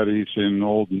intensive studies in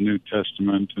Old and New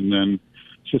Testament, and then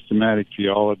systematic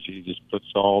theology just puts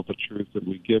all the truth that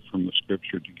we get from the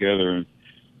Scripture together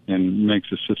and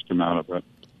makes a system out of it.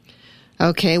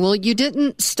 Okay, well, you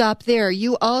didn't stop there.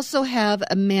 You also have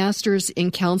a master's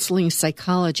in counseling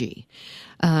psychology.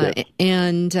 Yes.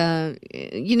 And,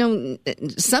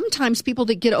 sometimes people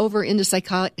that get over into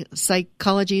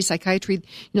psychology, psychiatry,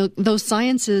 those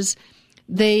sciences,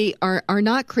 they are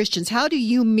not Christians. How do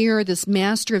you mirror this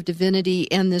Master of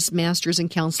Divinity and this Master's in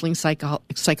Counseling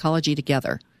Psychology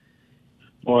together?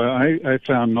 Well, I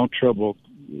found no trouble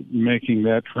making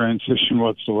that transition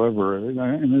whatsoever.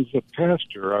 And as a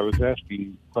pastor, I was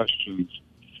asking questions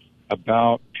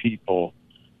about people.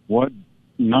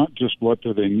 Not just what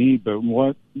do they need, but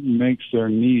what makes their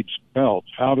needs felt?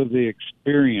 How do they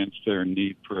experience their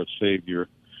need for a Savior?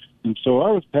 And so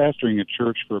I was pastoring a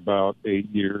church for about 8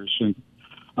 years, and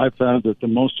I found that the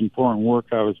most important work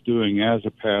I was doing as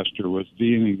a pastor was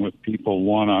dealing with people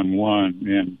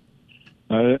one-on-one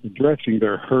and addressing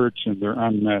their hurts and their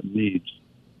unmet needs.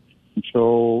 And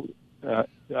so,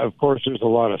 of course, there's a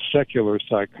lot of secular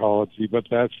psychology, but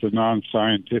that's the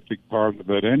non-scientific part of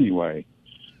it anyway.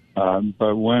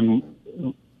 But when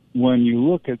you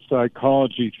look at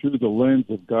psychology through the lens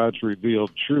of God's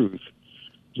revealed truth,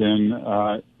 then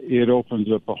it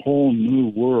opens up a whole new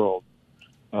world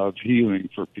of healing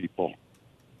for people.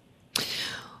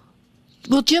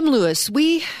 Well, Jim Lewis,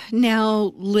 we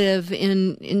now live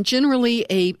in generally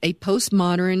a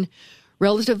postmodern,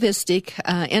 relativistic,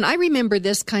 and I remember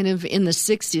this kind of in the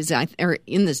 60s, or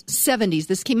in the 70s.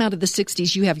 This came out of the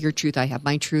 60s. You have your truth, I have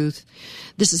my truth.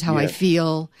 This is how I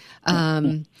feel.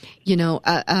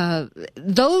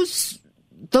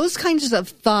 Those kinds of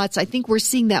thoughts, I think we're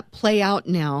seeing that play out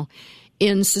now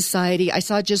in society. I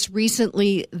saw just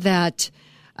recently that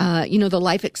the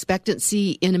life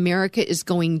expectancy in America is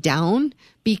going down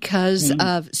because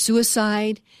of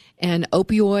suicide and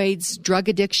opioids, drug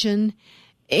addiction.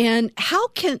 And how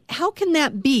can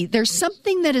that be? There's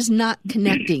something that is not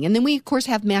connecting. And then we, of course,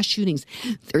 have mass shootings.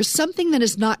 There's something that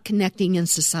is not connecting in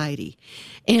society.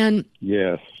 And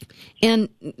yes. And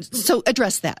so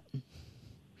address that.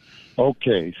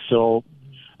 Okay, so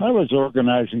I was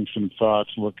organizing some thoughts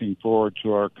looking forward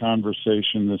to our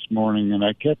conversation this morning, and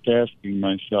I kept asking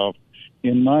myself,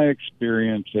 in my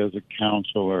experience as a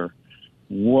counselor,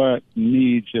 what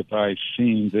needs have I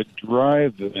seen that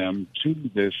drive them to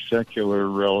this secular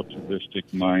relativistic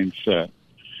mindset?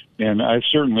 And I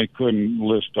certainly couldn't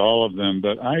list all of them,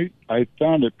 but I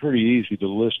found it pretty easy to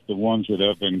list the ones that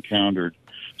I've encountered.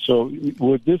 So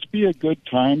would this be a good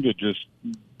time to just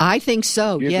I think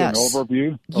so, give yes. an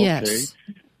overview? Yes.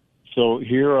 Okay. So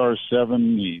here are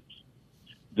 7 needs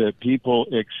that people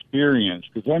experience,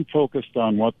 because I'm focused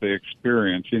on what they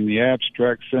experience. In the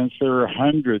abstract sense, there are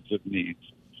hundreds of needs.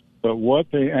 But what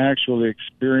they actually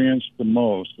experience the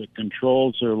most, that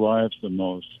controls their lives the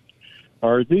most,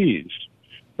 are these.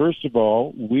 First of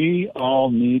all, we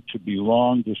all need to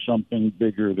belong to something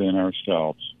bigger than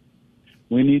ourselves.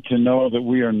 We need to know that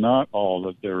we are not all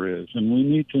that there is, and we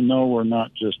need to know we're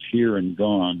not just here and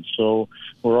gone. So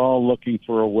we're all looking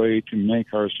for a way to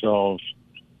make ourselves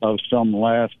of some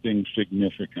lasting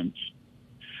significance.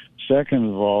 Second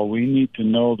of all, we need to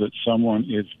know that someone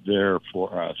is there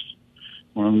for us.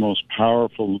 One of the most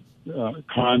powerful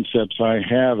concepts I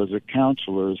have as a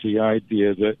counselor is the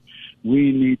idea that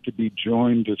we need to be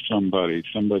joined to somebody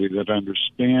that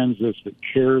understands us, that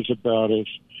cares about us,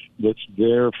 that's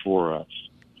there for us.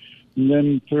 And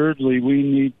then thirdly, we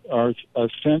need a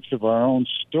sense of our own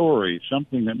story,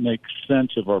 something that makes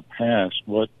sense of our past,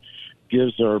 what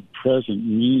gives our present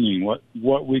meaning,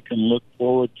 what we can look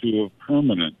forward to of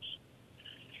permanence.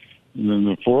 And then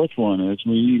the fourth one is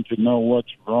we need to know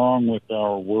what's wrong with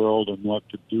our world and what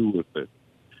to do with it.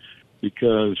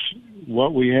 Because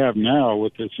what we have now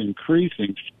with this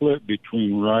increasing split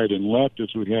between right and left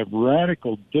is we have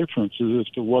radical differences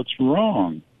as to what's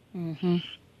wrong. Mm-hmm.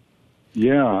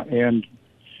 Yeah, and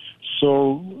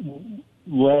so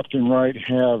left and right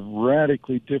have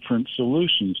radically different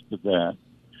solutions to that.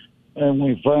 And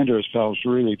we find ourselves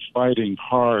really fighting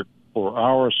hard for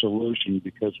our solution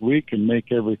because we can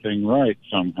make everything right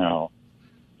somehow.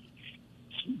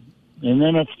 And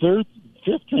then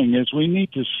fifth thing is we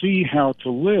need to see how to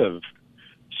live.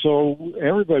 So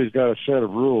everybody's got a set of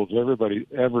rules.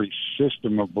 Every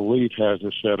system of belief has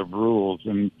a set of rules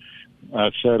and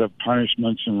a set of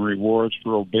punishments and rewards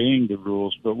for obeying the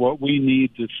rules. But what we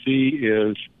need to see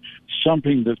is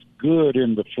something that's good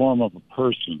in the form of a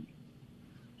person.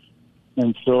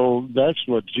 And so that's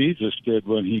what Jesus did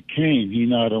when he came. He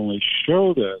not only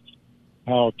showed us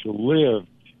how to live,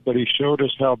 but he showed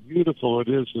us how beautiful it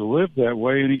is to live that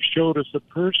way, and he showed us a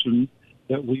person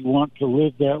that we want to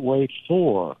live that way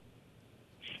for.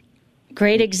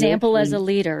 Great example as a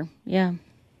leader. Yeah.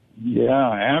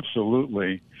 Yeah,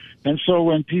 absolutely. And so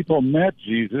when people met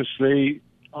Jesus, they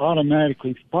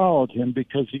automatically followed him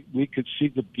because we could see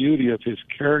the beauty of his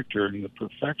character and the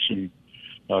perfection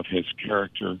of his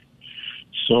character.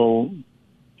 So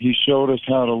he showed us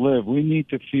how to live. We need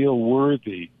to feel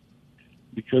worthy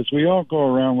because we all go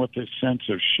around with this sense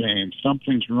of shame.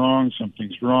 Something's wrong,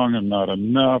 I'm not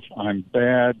enough, I'm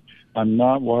bad, I'm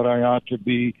not what I ought to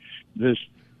be. This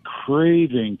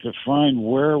craving to find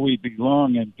where we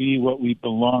belong and be what we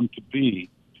belong to be.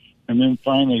 And then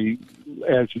finally,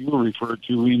 as you referred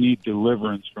to, we need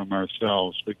deliverance from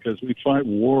ourselves because we fight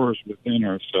wars within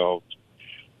ourselves.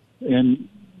 And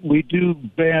we do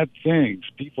bad things.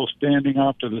 People standing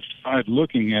off to the side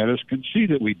looking at us can see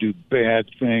that we do bad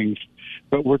things,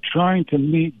 but we're trying to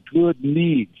meet good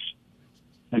needs.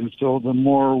 And so the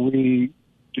more we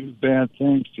do bad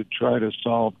things to try to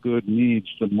solve good needs,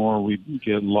 the more we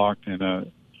get locked in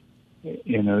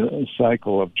a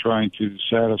cycle of trying to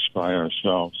satisfy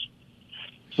ourselves.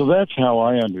 So that's how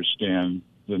I understand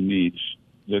the needs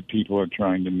that people are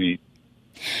trying to meet.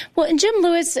 Well, and Jim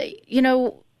Lewis, you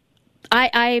know,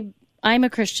 I'm a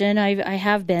Christian. I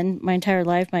have been my entire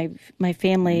life. My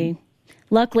family,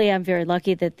 luckily, I'm very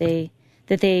lucky that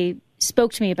they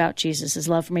spoke to me about Jesus'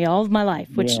 love for me all of my life,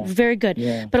 which is very good.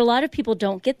 Yeah. But a lot of people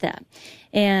don't get that.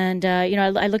 And, you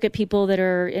know, I look at people that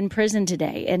are in prison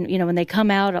today, and, you know, when they come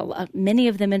out, many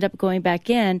of them end up going back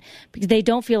in because they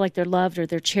don't feel like they're loved or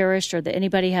they're cherished or that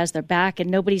anybody has their back and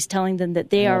nobody's telling them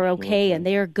that they are okay and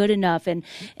they are good enough and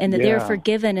that they're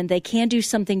forgiven and they can do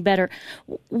something better.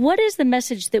 What is the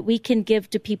message that we can give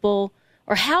to people,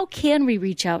 or how can we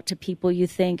reach out to people, you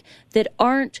think, that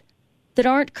aren't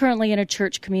currently in a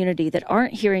church community, that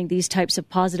aren't hearing these types of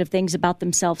positive things about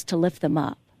themselves to lift them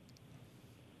up?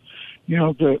 You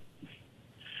know,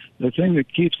 the thing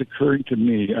that keeps occurring to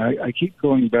me, I keep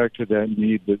going back to that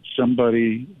need that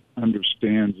somebody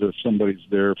understands that somebody's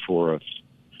there for us.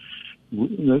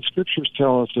 The scriptures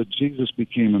tell us that Jesus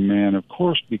became a man, of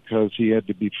course, because he had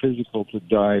to be physical to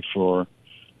die for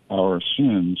our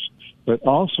sins. But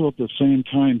also at the same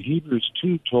time, Hebrews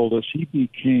 2 told us he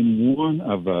became one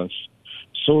of us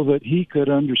so that he could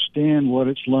understand what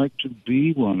it's like to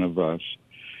be one of us.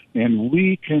 And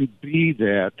we can be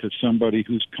that to somebody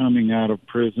who's coming out of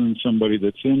prison, somebody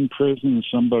that's in prison,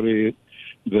 somebody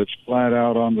that's flat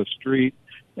out on the street,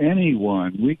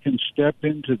 anyone. We can step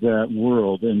into that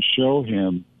world and show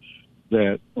him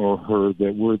that or her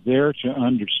that we're there to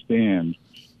understand.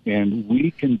 And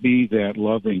we can be that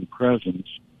loving presence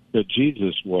that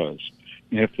Jesus was.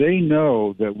 And if they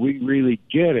know that we really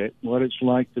get it, what it's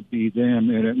like to be them,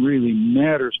 and it really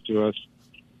matters to us,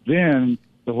 then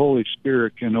the Holy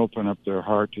Spirit can open up their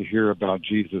heart to hear about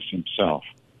Jesus himself.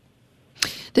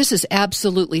 This is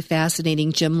absolutely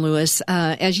fascinating, Jim Lewis.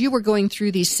 As you were going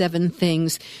through these 7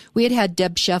 things, we had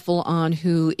Deb Scheffel on,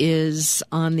 who is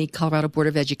on the Colorado Board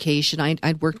of Education.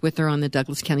 I'd worked with her on the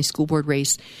Douglas County School Board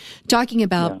race, talking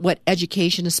about what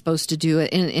education is supposed to do.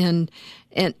 And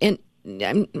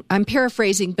I'm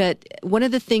paraphrasing, but one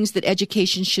of the things that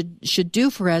education should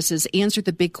do for us is answer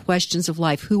the big questions of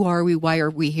life. Who are we? Why are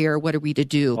we here? What are we to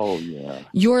do? Oh, yeah.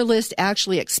 Your list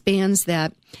actually expands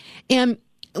that. And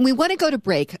we want to go to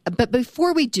break, but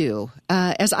before we do,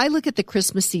 as I look at the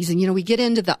Christmas season, you know, we get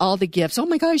into all the gifts. Oh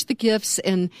my gosh, the gifts,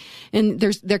 and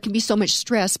there can be so much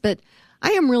stress. But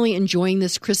I am really enjoying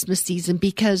this Christmas season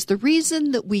because the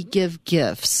reason that we give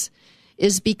gifts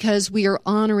is because we are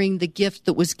honoring the gift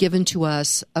that was given to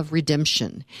us of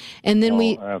redemption. And then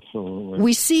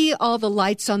we see all the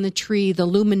lights on the tree, the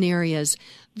luminarias.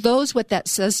 What that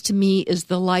says to me is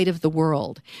the light of the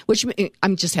world, which I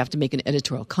just have to make an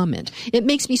editorial comment. It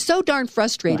makes me so darn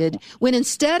frustrated when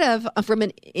instead of from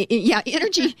an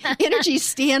energy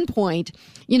standpoint,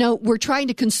 you know, we're trying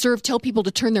to tell people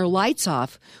to turn their lights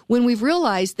off when we've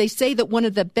realized they say that one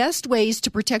of the best ways to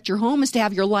protect your home is to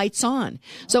have your lights on.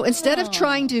 So instead of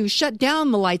trying to shut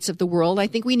down the lights of the world, I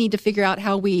think we need to figure out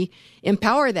how we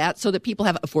empower that so that people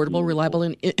have affordable, reliable,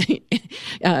 and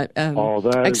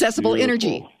accessible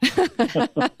energy.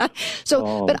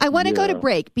 But I want to go to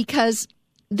break because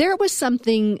there was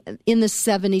something in the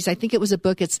 70s. I think it was a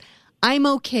book. It's I'm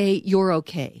okay, you're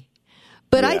okay.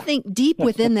 But I think deep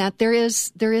within that, there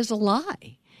is a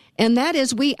lie. And that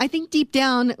is I think deep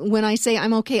down when I say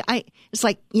I'm okay, it's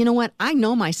like, you know what? I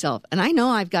know myself and I know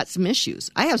I've got some issues.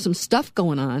 I have some stuff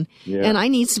going on and I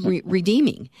need some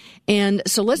redeeming. And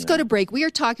so let's go to break. We are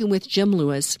talking with Jim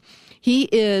Lewis. He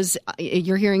is,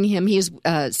 you're hearing him, he is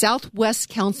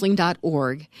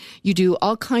southwestcounseling.org. You do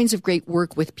all kinds of great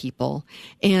work with people.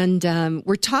 And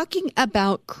we're talking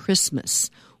about Christmas.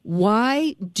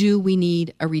 Why do we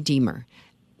need a Redeemer?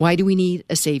 Why do we need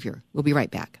a Savior? We'll be right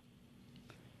back.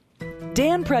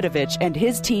 Dan Predovich and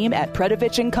his team at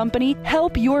Predovich & Company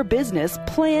help your business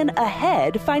plan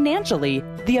ahead financially.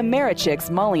 The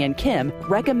Americhicks, Molly and Kim,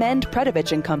 recommend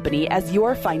Predovich & Company as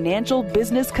your financial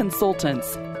business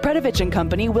consultants. Predovich &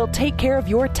 Company will take care of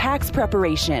your tax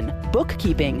preparation,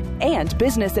 bookkeeping, and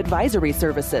business advisory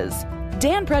services.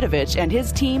 Dan Predovich and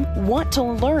his team want to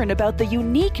learn about the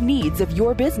unique needs of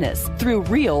your business through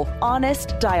real,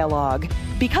 honest dialogue.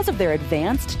 Because of their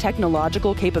advanced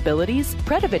technological capabilities,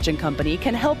 Predovich & Company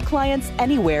can help clients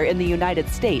anywhere in the United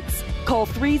States. Call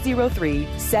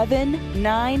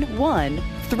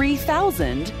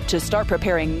 303-791-3000 to start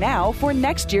preparing now for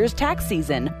next year's tax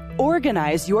season.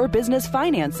 Organize your business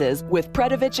finances with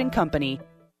Predovich & Company.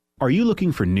 Are you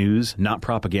looking for news, not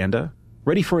propaganda?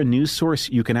 Ready for a news source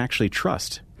you can actually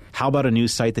trust? How about a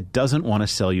news site that doesn't want to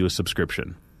sell you a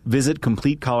subscription? Visit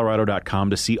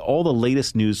CompleteColorado.com to see all the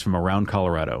latest news from around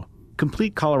Colorado.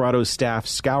 Complete Colorado's staff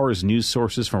scours news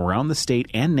sources from around the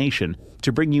state and nation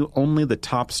to bring you only the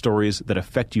top stories that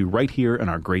affect you right here in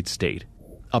our great state.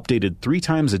 Updated 3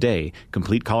 times a day,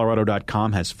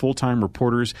 CompleteColorado.com has full-time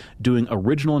reporters doing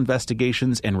original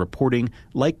investigations and reporting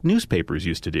like newspapers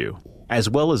used to do, as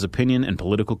well as opinion and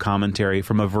political commentary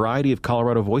from a variety of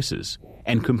Colorado voices.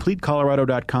 And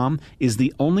CompleteColorado.com is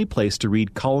the only place to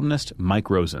read columnist Mike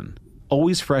Rosen.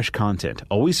 Always fresh content,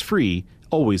 always free,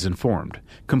 always informed.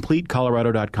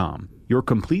 CompleteColorado.com, your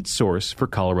complete source for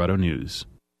Colorado news.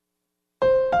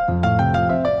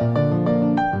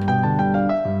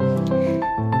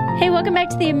 Hey, welcome back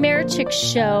to the Americhicks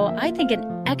Show. I think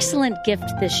an excellent gift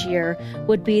this year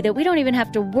would be that we don't even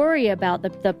have to worry about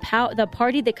the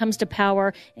party that comes to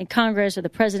power in Congress or the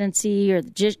presidency or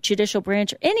the judicial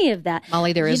branch or any of that.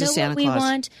 Molly, there is a Santa Claus. You know what we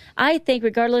want? I think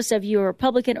regardless of you're a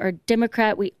Republican or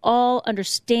Democrat, we all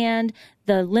understand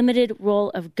the limited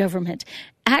role of government.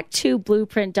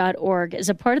 Act2Blueprint.org is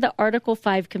a part of the Article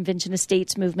 5 Convention of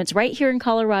States movements right here in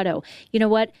Colorado. You know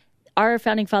what? Our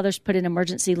founding fathers put an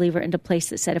emergency lever into place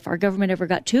that said if our government ever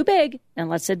got too big, and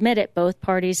let's admit it, both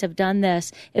parties have done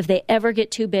this, if they ever get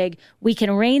too big, we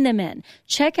can rein them in.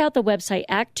 Check out the website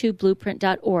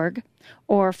act2blueprint.org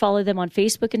or follow them on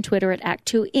Facebook and Twitter at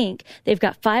Act2 Inc. They've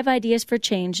got 5 ideas for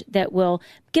change that will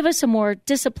give us a more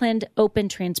disciplined, open,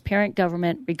 transparent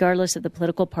government regardless of the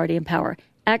political party in power.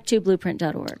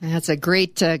 Act2Blueprint.org. That's a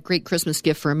great Christmas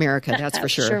gift for America, that's for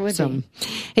sure. Sure would be.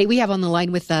 Hey, we have on the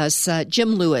line with us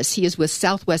Jim Lewis. He is with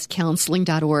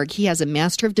southwestcounseling.org. He has a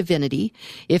Master of Divinity.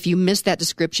 If you missed that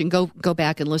description, go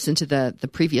back and listen to the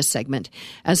previous segment,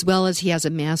 as well as he has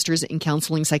a Master's in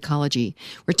Counseling Psychology.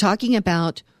 We're talking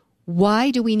about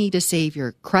why do we need a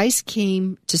Savior? Christ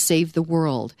came to save the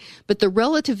world. But the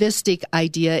relativistic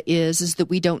idea is that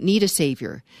we don't need a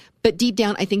Savior. But deep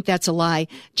down, I think that's a lie.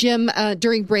 Jim,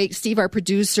 during break, Steve, our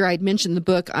producer, I'd mentioned the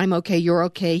book, I'm Okay, You're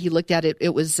Okay. He looked at it.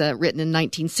 It was written in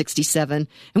 1967.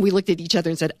 And we looked at each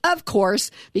other and said, of course,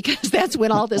 because that's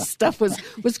when all this stuff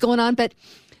was going on. But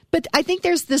I think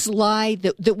there's this lie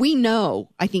that we know,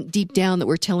 I think deep down, that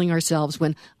we're telling ourselves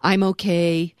when I'm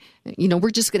okay, we're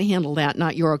just going to handle that,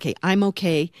 not you're okay. I'm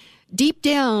okay. Deep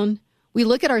down, we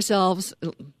look at ourselves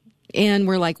and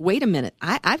we're like, wait a minute,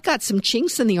 I've got some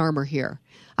chinks in the armor here.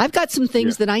 I've got some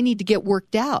things that I need to get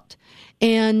worked out.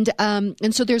 And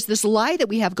so there's this lie that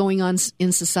we have going on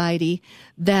in society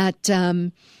that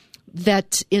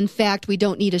in fact we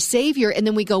don't need a Savior. And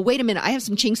then we go, wait a minute, I have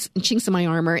some chinks in my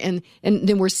armor. And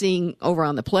then we're seeing over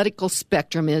on the political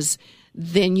spectrum is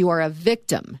then you are a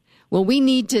victim. Well, we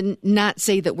need to not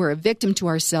say that we're a victim to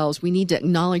ourselves. We need to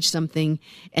acknowledge something.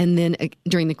 And then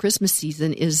during the Christmas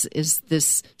season is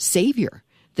this Savior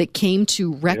that came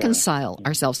to reconcile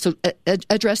ourselves. So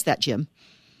address that, Jim.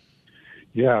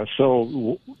 Yeah,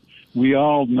 so we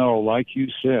all know, like you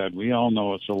said, we all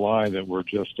know it's a lie that we're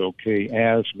just okay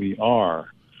as we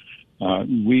are.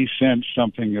 We sense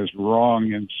something is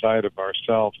wrong inside of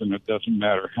ourselves, and it doesn't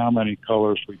matter how many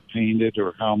colors we paint it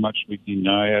or how much we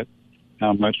deny it,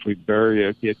 how much we bury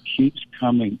it. It keeps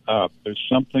coming up. There's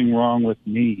something wrong with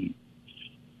me.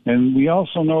 And we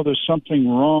also know there's something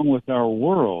wrong with our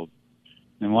world.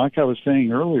 And like I was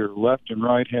saying earlier, left and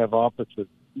right have opposite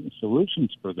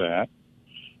solutions for that,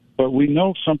 but we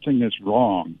know something is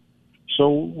wrong. So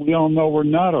we all know we're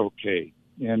not okay.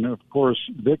 And, of course,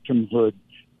 victimhood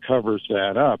covers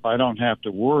that up. I don't have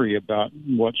to worry about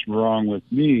what's wrong with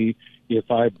me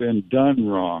if I've been done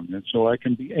wrong. And so I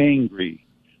can be angry.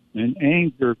 And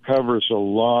anger covers a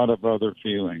lot of other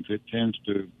feelings. It tends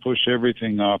to push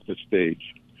everything off the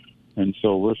stage. And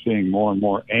so we're seeing more and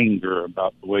more anger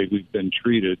about the way we've been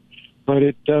treated. But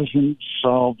it doesn't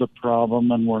solve the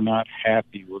problem, and we're not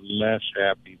happy. We're less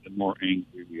happy the more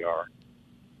angry we are.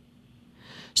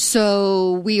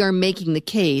 So we are making the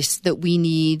case that we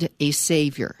need a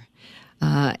Savior.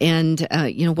 And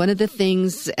one of the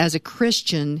things as a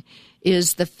Christian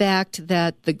is the fact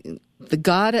that the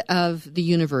God of the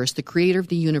universe, the creator of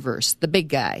the universe, the big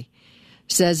guy,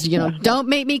 says, don't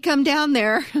make me come down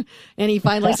there. And he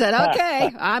finally said,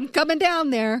 okay, I'm coming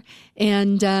down there.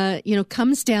 And,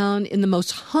 comes down in the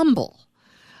most humble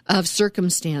of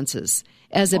circumstances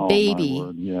as a baby,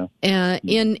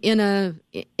 in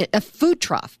a food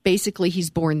trough. Basically, he's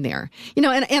born there. And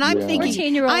I'm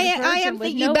thinking, I am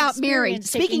thinking about Mary.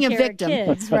 Speaking of victim,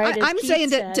 kids, right, I'm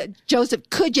saying to Joseph,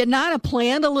 could you not have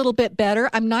planned a little bit better?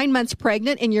 I'm 9 months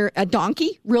pregnant, and you're a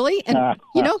donkey, really? And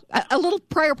a little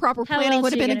prior proper planning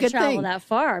would have been a good travel thing. That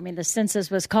far? I mean, the census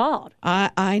was called.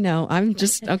 I know. I'm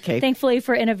just okay. Thankfully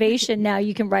for innovation, now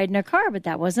you can ride in a car, but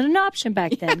that wasn't an option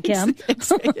back then, Kim.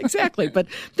 Exactly. But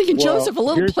thinking, Joseph, a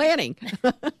little planning.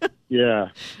 Yeah.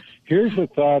 Here's a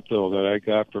thought, though, that I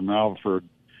got from Alfred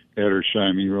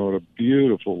Edersheim. He wrote a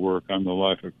beautiful work on the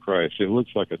life of Christ. It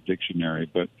looks like a dictionary,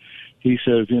 but he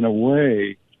says, in a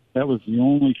way, that was the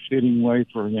only fitting way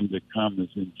for him to come, is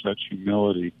in such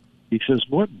humility. He says,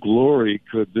 what glory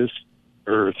could this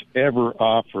earth ever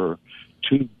offer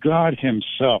to God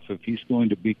himself if he's going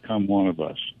to become one of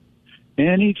us?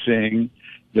 Anything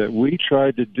that we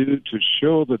tried to do to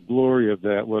show the glory of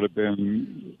that would have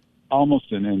been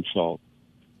almost an insult.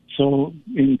 So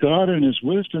in God and his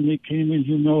wisdom, he came in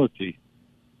humility.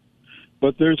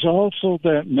 But there's also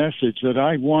that message that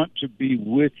I want to be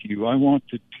with you. I want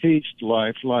to taste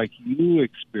life like you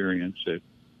experience it.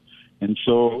 And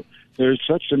so there's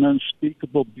such an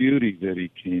unspeakable beauty that he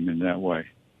came in that way.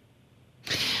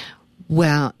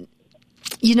 Well,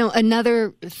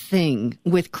 another thing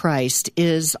with Christ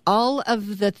is all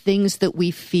of the things that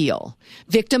we feel.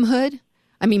 Victimhood.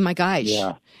 I mean, my gosh.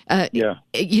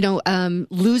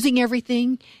 Losing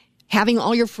everything, having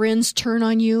all your friends turn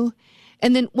on you.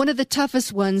 And then one of the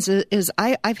toughest ones is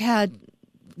I've had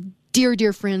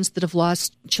dear friends that have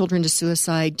lost children to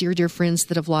suicide, dear friends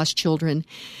that have lost children.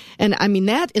 And I mean,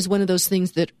 that is one of those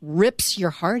things that rips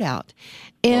your heart out.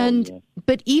 And,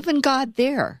 but even God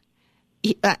there,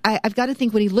 I've got to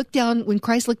think when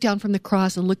Christ looked down from the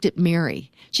cross and looked at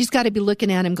Mary, she's got to be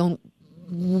looking at him going,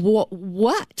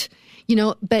 what?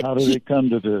 But how did it come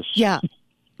to this? Yeah.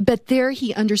 But there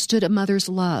he understood a mother's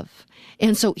love.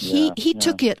 And so he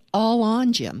took it all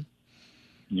on, Jim.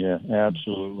 Yeah,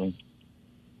 absolutely.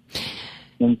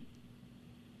 Go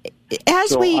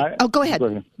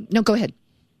ahead. No, go ahead.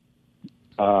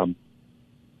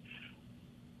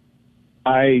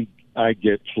 I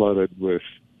get flooded with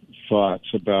thoughts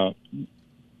about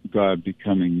God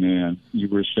becoming man. You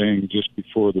were saying just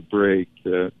before the break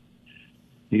that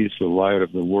he's the light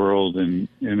of the world, and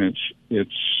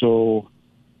it's so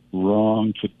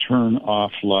wrong to turn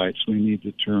off lights. We need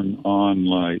to turn on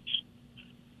lights.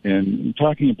 And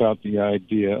talking about the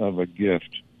idea of a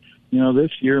gift,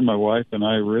 this year my wife and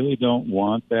I really don't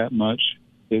want that much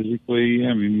physically.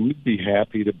 I mean, we'd be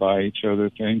happy to buy each other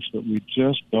things, but we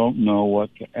just don't know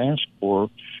what to ask for.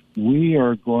 We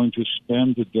are going to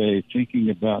spend the day thinking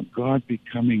about God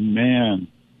becoming man.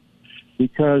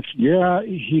 Because,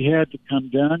 he had to come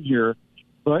down here,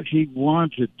 but he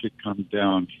wanted to come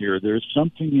down here. There's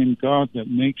something in God that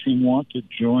makes him want to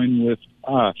join with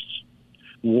us.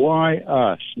 Why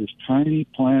us? This tiny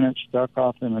planet stuck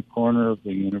off in a corner of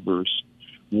the universe.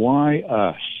 Why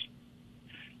us?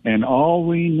 And all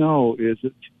we know is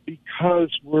it's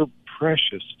because we're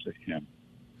precious to him.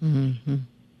 Mm-hmm.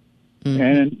 Mm-hmm.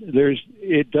 And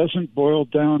it doesn't boil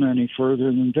down any further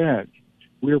than that.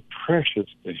 We're precious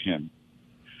to him.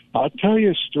 I'll tell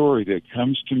you a story that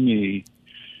comes to me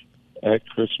at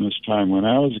Christmas time. When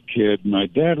I was a kid, my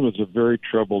dad was a very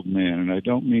troubled man, and I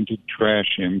don't mean to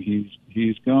trash him.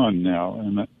 He's gone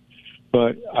now.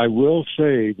 But I will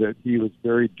say that he was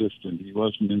very distant. He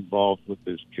wasn't involved with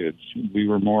his kids. We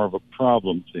were more of a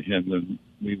problem to him than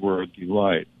we were a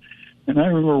delight. And I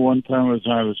remember one time as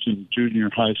I was in junior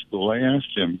high school, I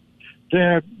asked him,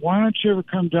 Dad, why don't you ever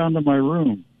come down to my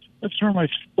room? That's where my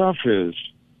stuff is.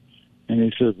 And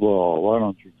he said, well, why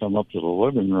don't you come up to the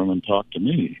living room and talk to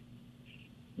me?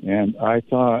 And I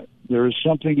thought, there is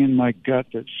something in my gut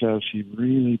that says he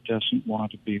really doesn't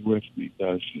want to be with me,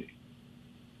 does he?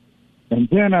 And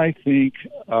then I think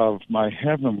of my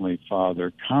Heavenly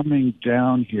Father coming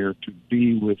down here to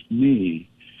be with me,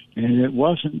 and it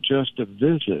wasn't just a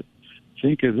visit.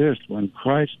 Think of this, when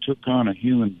Christ took on a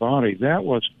human body, that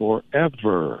was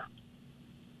forever.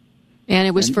 And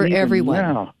it was for everyone.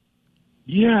 Now,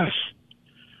 yes.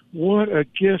 What a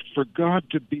gift for God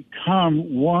to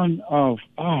become one of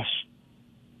us.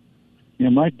 You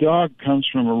know, my dog comes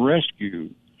from a rescue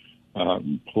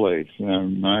place,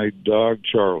 my dog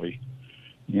Charlie.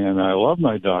 And I love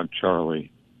my dog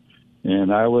Charlie.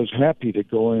 And I was happy to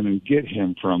go in and get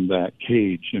him from that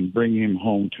cage and bring him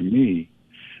home to me.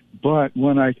 But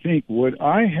when I think, would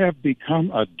I have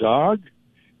become a dog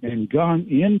and gone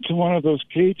into one of those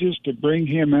cages to bring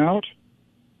him out?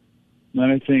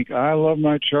 Then I think, I love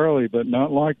my Charlie, but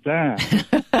not like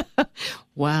that.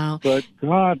 Wow. But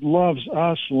God loves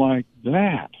us like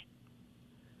that.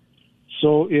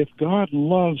 So if God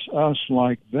loves us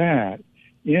like that,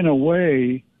 in a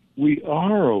way, we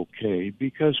are okay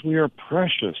because we are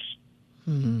precious.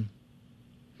 Mm-hmm.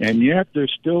 And yet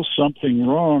there's still something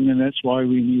wrong, and that's why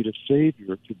we need a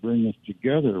Savior to bring us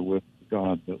together with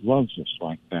God that loves us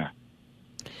like that.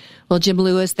 Well, Jim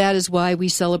Lewis, that is why we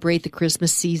celebrate the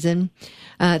Christmas season.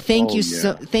 Thank you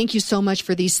so much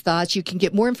for these thoughts. You can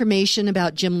get more information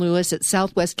about Jim Lewis at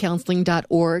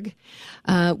southwestcounseling.org.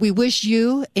 We wish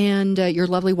you and your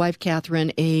lovely wife,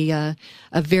 Catherine, a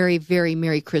very, very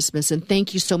Merry Christmas. And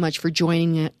thank you so much for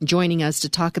joining us to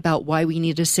talk about why we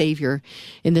need a Savior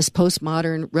in this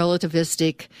postmodern,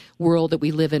 relativistic world that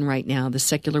we live in right now, the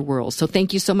secular world. So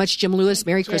thank you so much, Jim Lewis.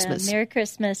 Merry Christmas. Merry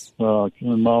Christmas. Kim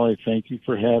and Molly, thank you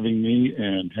for having me,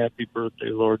 and happy birthday,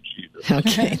 Lord Jesus.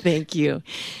 Okay, thank you.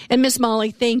 And Miss Molly,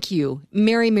 thank you.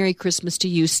 Merry Christmas to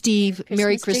you. Steve,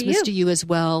 Merry Christmas to you as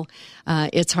well.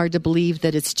 It's hard to believe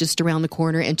that it's just around the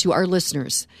corner. And to our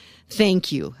listeners,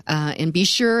 thank you. And be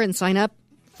sure and sign up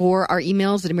for our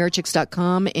emails at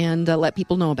americhicks.com and let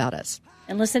people know about us.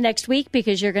 And listen next week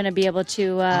because you're going to be able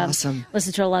to awesome.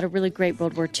 Listen to a lot of really great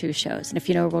World War II shows. And if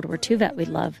you know a World War II vet, we'd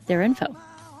love their info.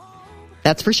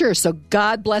 That's for sure. So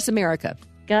God bless America.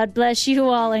 God bless you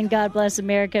all, and God bless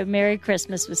America. Merry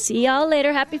Christmas. We'll see y'all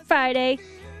later. Happy Friday.